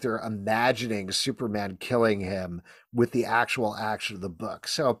Lex Luthor imagining Superman killing him with the actual action of the book.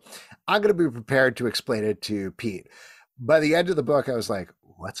 So I'm going to be prepared to explain it to Pete. By the end of the book, I was like,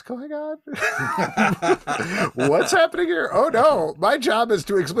 what's going on? What's happening here? Oh no, my job is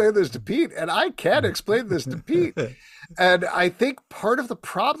to explain this to Pete, and I can't explain this to Pete. And I think part of the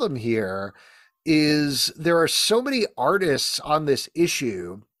problem here is there are so many artists on this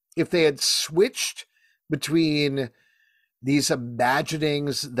issue. If they had switched between these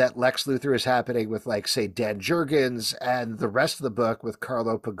imaginings that Lex Luthor is happening with, like, say, Dan Jurgens, and the rest of the book with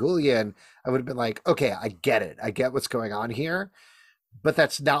Carlo Pagulayan, I would have been like, okay, I get it. I get what's going on here. But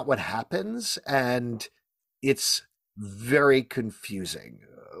that's not what happens, and it's very confusing.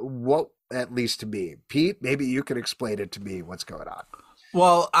 At least to me. Pete, maybe you can explain it to me what's going on.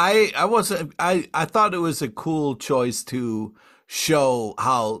 Well, I thought it was a cool choice to show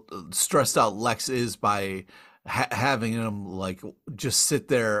how stressed out Lex is by having him like just sit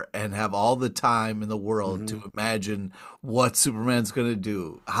there and have all the time in the world to imagine what Superman's going to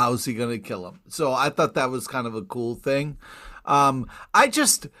do. How's he going to kill him? So I thought that was kind of a cool thing. I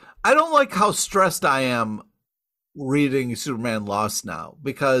don't like how stressed I am reading Superman Lost now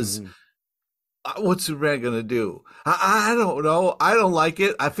because what's Superman going to do? I don't know. I don't like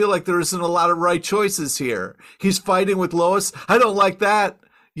it. I feel like there isn't a lot of right choices here. He's fighting with Lois. I don't like that.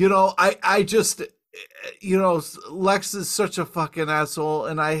 I just, Lex is such a fucking asshole,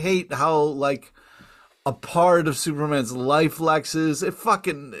 and I hate how, like, a part of Superman's life Lex is.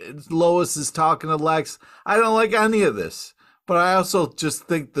 Lois is talking to Lex. I don't like any of this. But I also just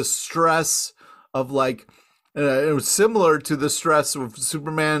think the stress of, like, it was similar to the stress of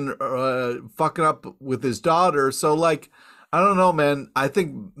Superman fucking up with his daughter. So, like, I don't know, man. I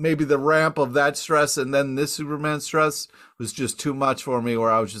think maybe the ramp of that stress and then this Superman stress was just too much for me.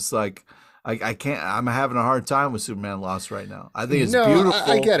 Where I was just like, I can't. I'm having a hard time with Superman Lost right now. I think it's No, beautiful.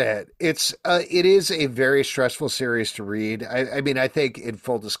 I get it. It is a very stressful series to read. I mean, I think in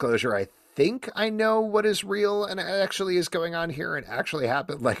full disclosure, I think I know what is real and actually is going on here and actually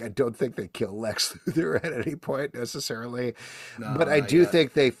happened. Like, I don't think they kill Lex Luthor at any point necessarily, No, but I not do yet.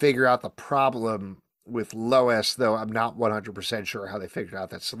 think they figure out the problem with Lois, though I'm not 100% sure how they figured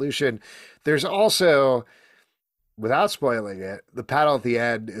out that solution. There's also, without spoiling it, the panel at the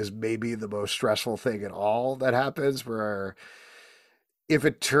end is maybe the most stressful thing in all that happens, where if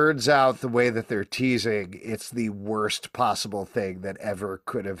it turns out the way that they're teasing, it's the worst possible thing that ever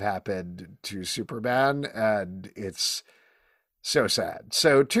could have happened to Superman. And it's so sad.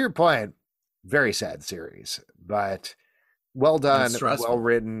 So, to your point, very sad series, but well And done, well stressful.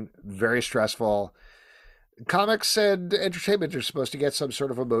 written, very stressful. Comics and entertainment are supposed to get some sort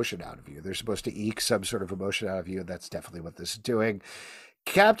of emotion out of you. They're supposed to eke some sort of emotion out of you. And that's definitely what this is doing.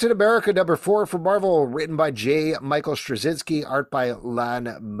 Captain America #4 from Marvel, written by J. Michael Straczynski, art by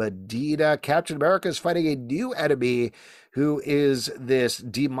Lan Medina. Captain America is fighting a new enemy who is this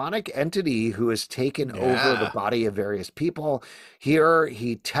demonic entity who has taken over the Yeah. body of various people. Here,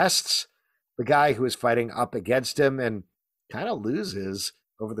 he tests the guy who is fighting up against him and kind of loses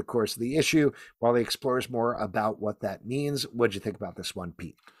over the course of the issue while he explores more about what that means. What'd you think about this one,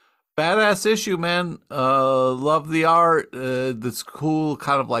 Pete? Badass issue, man. Love the art. This cool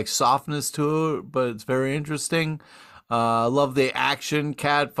kind of like softness to it, but it's very interesting. Love the action.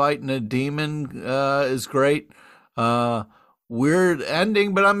 Cat fighting a demon is great. Weird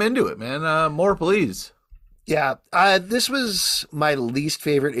ending, but I'm into it, man. More, please. Yeah, this was my least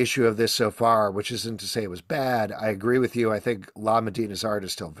favorite issue of this so far, which isn't to say it was bad. I agree with you. I think La Medina's art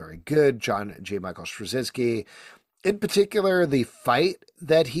is still very good. John J. Michael Straczynski, in particular, the fight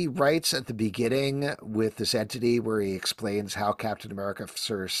that he writes at the beginning with this entity where he explains how Captain America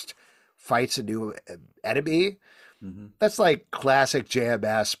first fights a new enemy. Mm-hmm. That's like classic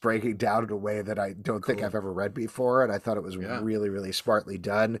JMS breaking down in a way that I don't think Cool. I've ever read before. And I thought it was Yeah. really, really smartly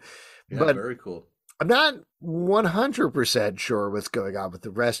done. Yeah, But very cool. I'm not 100% sure what's going on with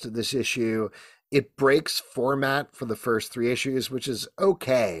the rest of this issue. It breaks format for the first 3 issues, which is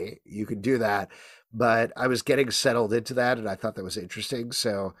okay. You can do that. But I was getting settled into that, and I thought that was interesting.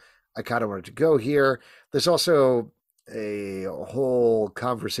 So I kind of wanted to go here. There's also a whole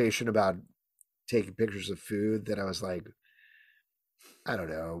conversation about taking pictures of food that I was like, I don't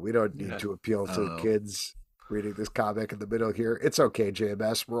know. We don't need Yeah. to appeal I to don't know. kids reading this comic in the middle here. It's okay,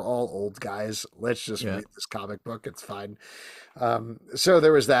 JMS. We're all old guys. Let's just Yeah. read this comic book. It's fine. So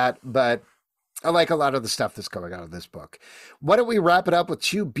there was that, but I like a lot of the stuff that's coming out of this book. Why don't we wrap it up with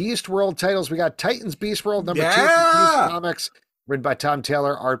 2 Beast World titles? We got Titans Beast World #2 from Beast Yeah! Comics, written by Tom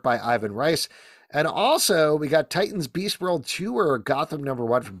Taylor, art by Ivan Rice. And also, we got Titans Beast World Tour Gotham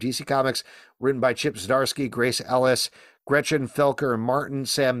 #1 from DC Comics, written by Chip Zdarsky, Grace Ellis, Gretchen Felker Martin,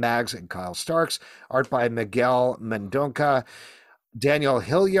 Sam Maggs, and Kyle Starks. Art by Miguel Mendonca, Daniel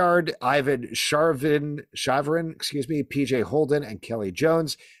Hilliard, Ivan Shavrin, PJ Holden, and Kelly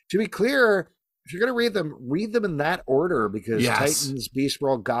Jones. To be clear, if you're going to read them in that order, because Yes. Titans Beast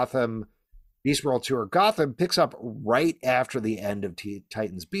World Tour Gotham picks up right after the end of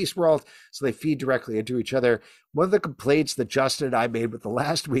Titans Beast World, so they feed directly into each other. One of the complaints that Justin and I made with the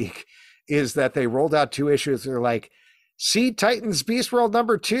last week is that they rolled out 2 issues. They're like, see Titans Beast World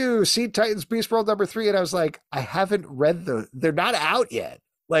 #2, see Titans Beast World #3. And I was like, I haven't read they're not out yet.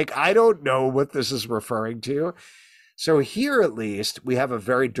 Like, I don't know what this is referring to. So here, at least, we have a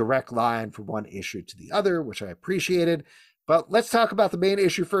very direct line from one issue to the other, which I appreciated. But let's talk about the main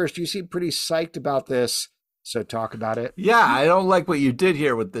issue first. You seem pretty psyched about this, so talk about it. Yeah, I don't like what you did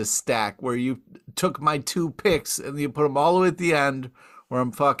here with this stack where you took my 2 picks and you put them all the way at the end where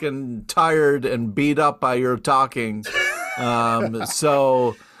I'm fucking tired and beat up by your talking.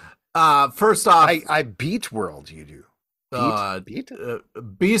 So first off, I beat World, you do. Beat?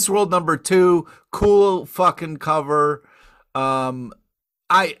 Beast World #2, cool fucking cover.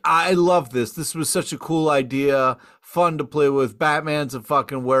 I love this. This was such a cool idea, fun to play with. Batman's a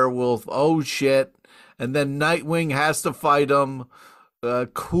fucking werewolf. Oh shit! And then Nightwing has to fight him.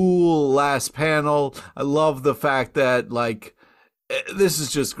 Cool last panel. I love the fact that like this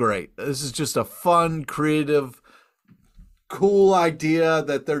is just great. This is just a fun, creative, cool idea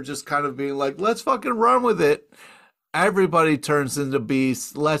that they're just kind of being like, let's fucking run with it. Everybody turns into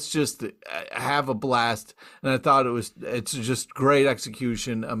beasts. Let's just have a blast. And I thought it's just great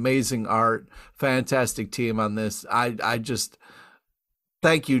execution, amazing art, fantastic team on this. I just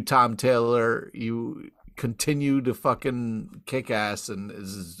thank you, Tom Taylor. You continue to fucking kick ass, and this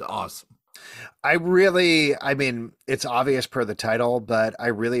is awesome. I mean, it's obvious per the title, but I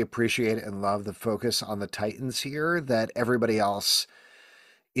really appreciate and love the focus on the Titans here, that everybody else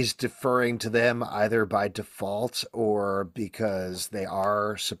is deferring to them either by default or because they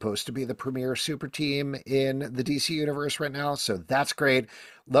are supposed to be the premier super team in the DC universe right now. So that's great.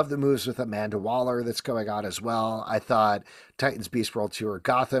 Love the moves with Amanda Waller that's going on as well. I thought Titans Beast World Tour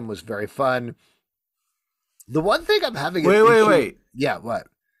Gotham was very fun. The one thing I'm having wait. Yeah, what?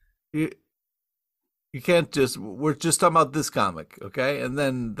 You can't just, we're just talking about this comic, okay? And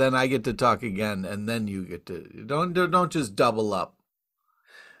then I get to talk again, and then you get to, don't just double up.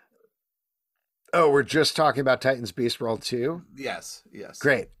 Oh, we're just talking about Titans Beast World 2? Yes.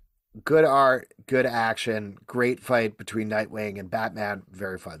 Great. Good art, good action, great fight between Nightwing and Batman.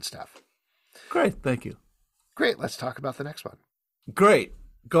 Very fun stuff. Great, thank you. Great, let's talk about the next one. Great,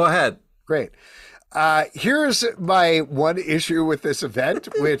 go ahead. Great. Here's my one issue with this event,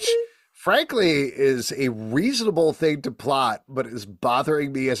 which frankly is a reasonable thing to plot, but is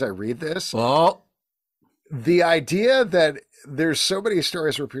bothering me as I read this. Well, the idea that there's so many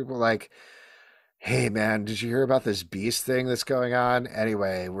stories where people are like, hey man, did you hear about this Beast thing that's going on?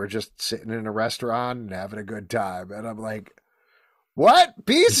 Anyway, we're just sitting in a restaurant and having a good time. And I'm like, what?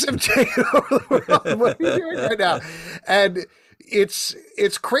 Beasts have taken over the world? What are you doing right now? And it's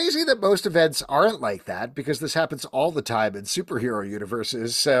crazy that most events aren't like that, because this happens all the time in superhero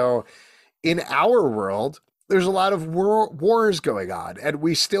universes. So in our world, there's a lot of wars going on, and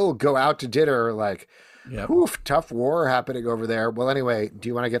we still go out to dinner like, yep. Oof, tough war happening over there. Well, anyway, do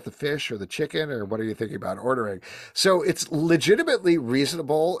you want to get the fish or the chicken, or what are you thinking about ordering? So it's legitimately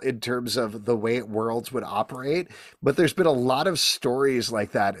reasonable in terms of the way worlds would operate. But there's been a lot of stories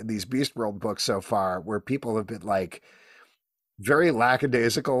like that in these Beast World books so far, where people have been like very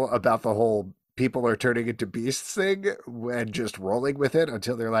lackadaisical about the whole people are turning into beasts thing and just rolling with it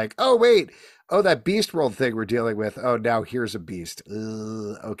until they're like, oh, wait. Oh, that Beast World thing we're dealing with. Oh, now here's a beast.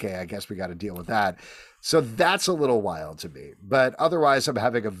 Okay, I guess we got to deal with that. So that's a little wild to me. But otherwise, I'm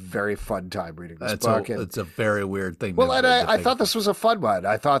having a very fun time reading this book. It's a very weird thing. Well, and I thought this was a fun one.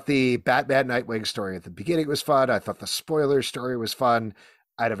 I thought the Batman Nightwing story at the beginning was fun. I thought the spoiler story was fun.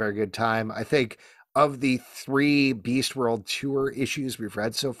 I had a very good time. I think of the 3 Beast World Tour issues we've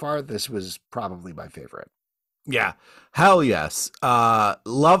read so far, this was probably my favorite. Yeah, hell yes.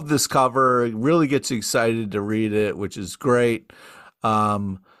 Love this cover. It really gets you excited to read it, which is great.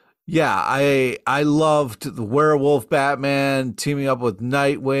 Yeah, I loved the werewolf Batman teaming up with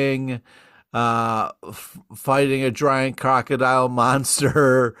Nightwing, fighting a giant crocodile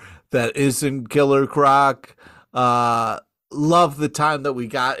monster that isn't Killer Croc. Love the time that we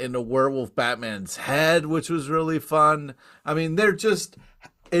got into Werewolf Batman's head, which was really fun. I mean,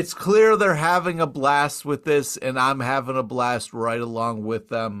 it's clear they're having a blast with this, and I'm having a blast right along with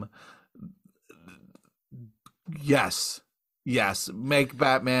them. Yes, make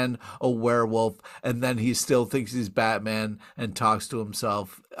Batman a werewolf, and then he still thinks he's Batman and talks to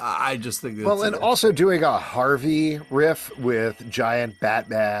himself. I just think that's well, and also doing a Harvey riff with giant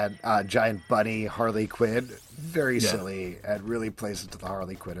Batman, giant bunny Harley Quinn, very silly, and really plays into the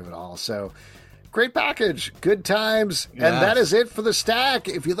Harley Quinn of it all. So great package, good times, and that is it for the stack.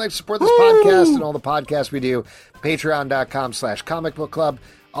 If you'd like to support this podcast and all the podcasts we do, patreon.com/comicbookclub.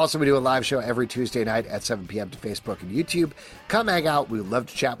 Also, we do a live show every Tuesday night at 7 p.m. to Facebook and YouTube. Come hang out. We would love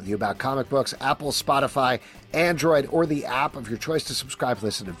to chat with you about comic books. Apple, Spotify, Android, or the app of your choice to subscribe,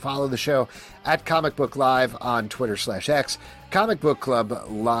 listen, and follow the show at Comic Book Live on Twitter/X, Comic Book Club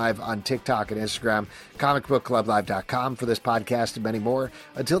Live on TikTok and Instagram, comicbookclublive.com for this podcast and many more.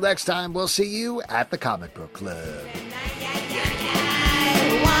 Until next time, we'll see you at the Comic Book Club.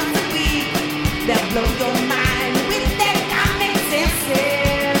 That blows your mind with their comic senses.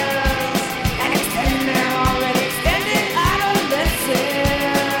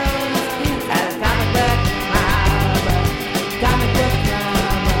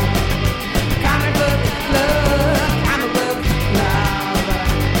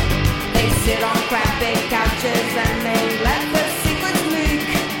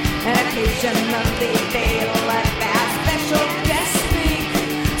 Occasionally they'll let that special guest speak.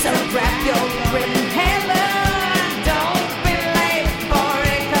 So grab your written hand.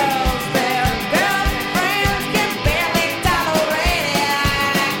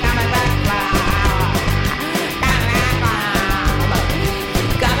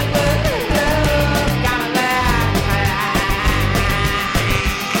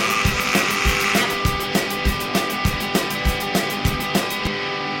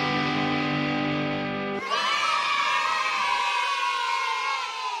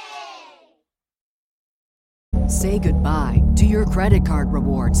 say goodbye to your credit card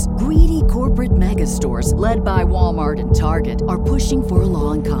rewards. Greedy corporate mega stores, led by Walmart and Target, are pushing for a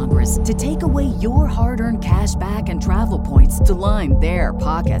law in Congress to take away your hard-earned cash back and travel points to line their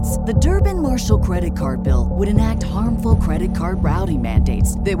pockets. The Durbin-Marshall credit card bill would enact harmful credit card routing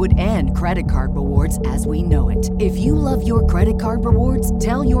mandates that would end credit card rewards as we know it. If you love your credit card rewards,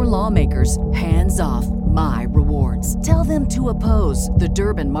 tell your lawmakers, hands off my rewards. Tell them to oppose the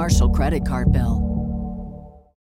Durbin-Marshall credit card bill.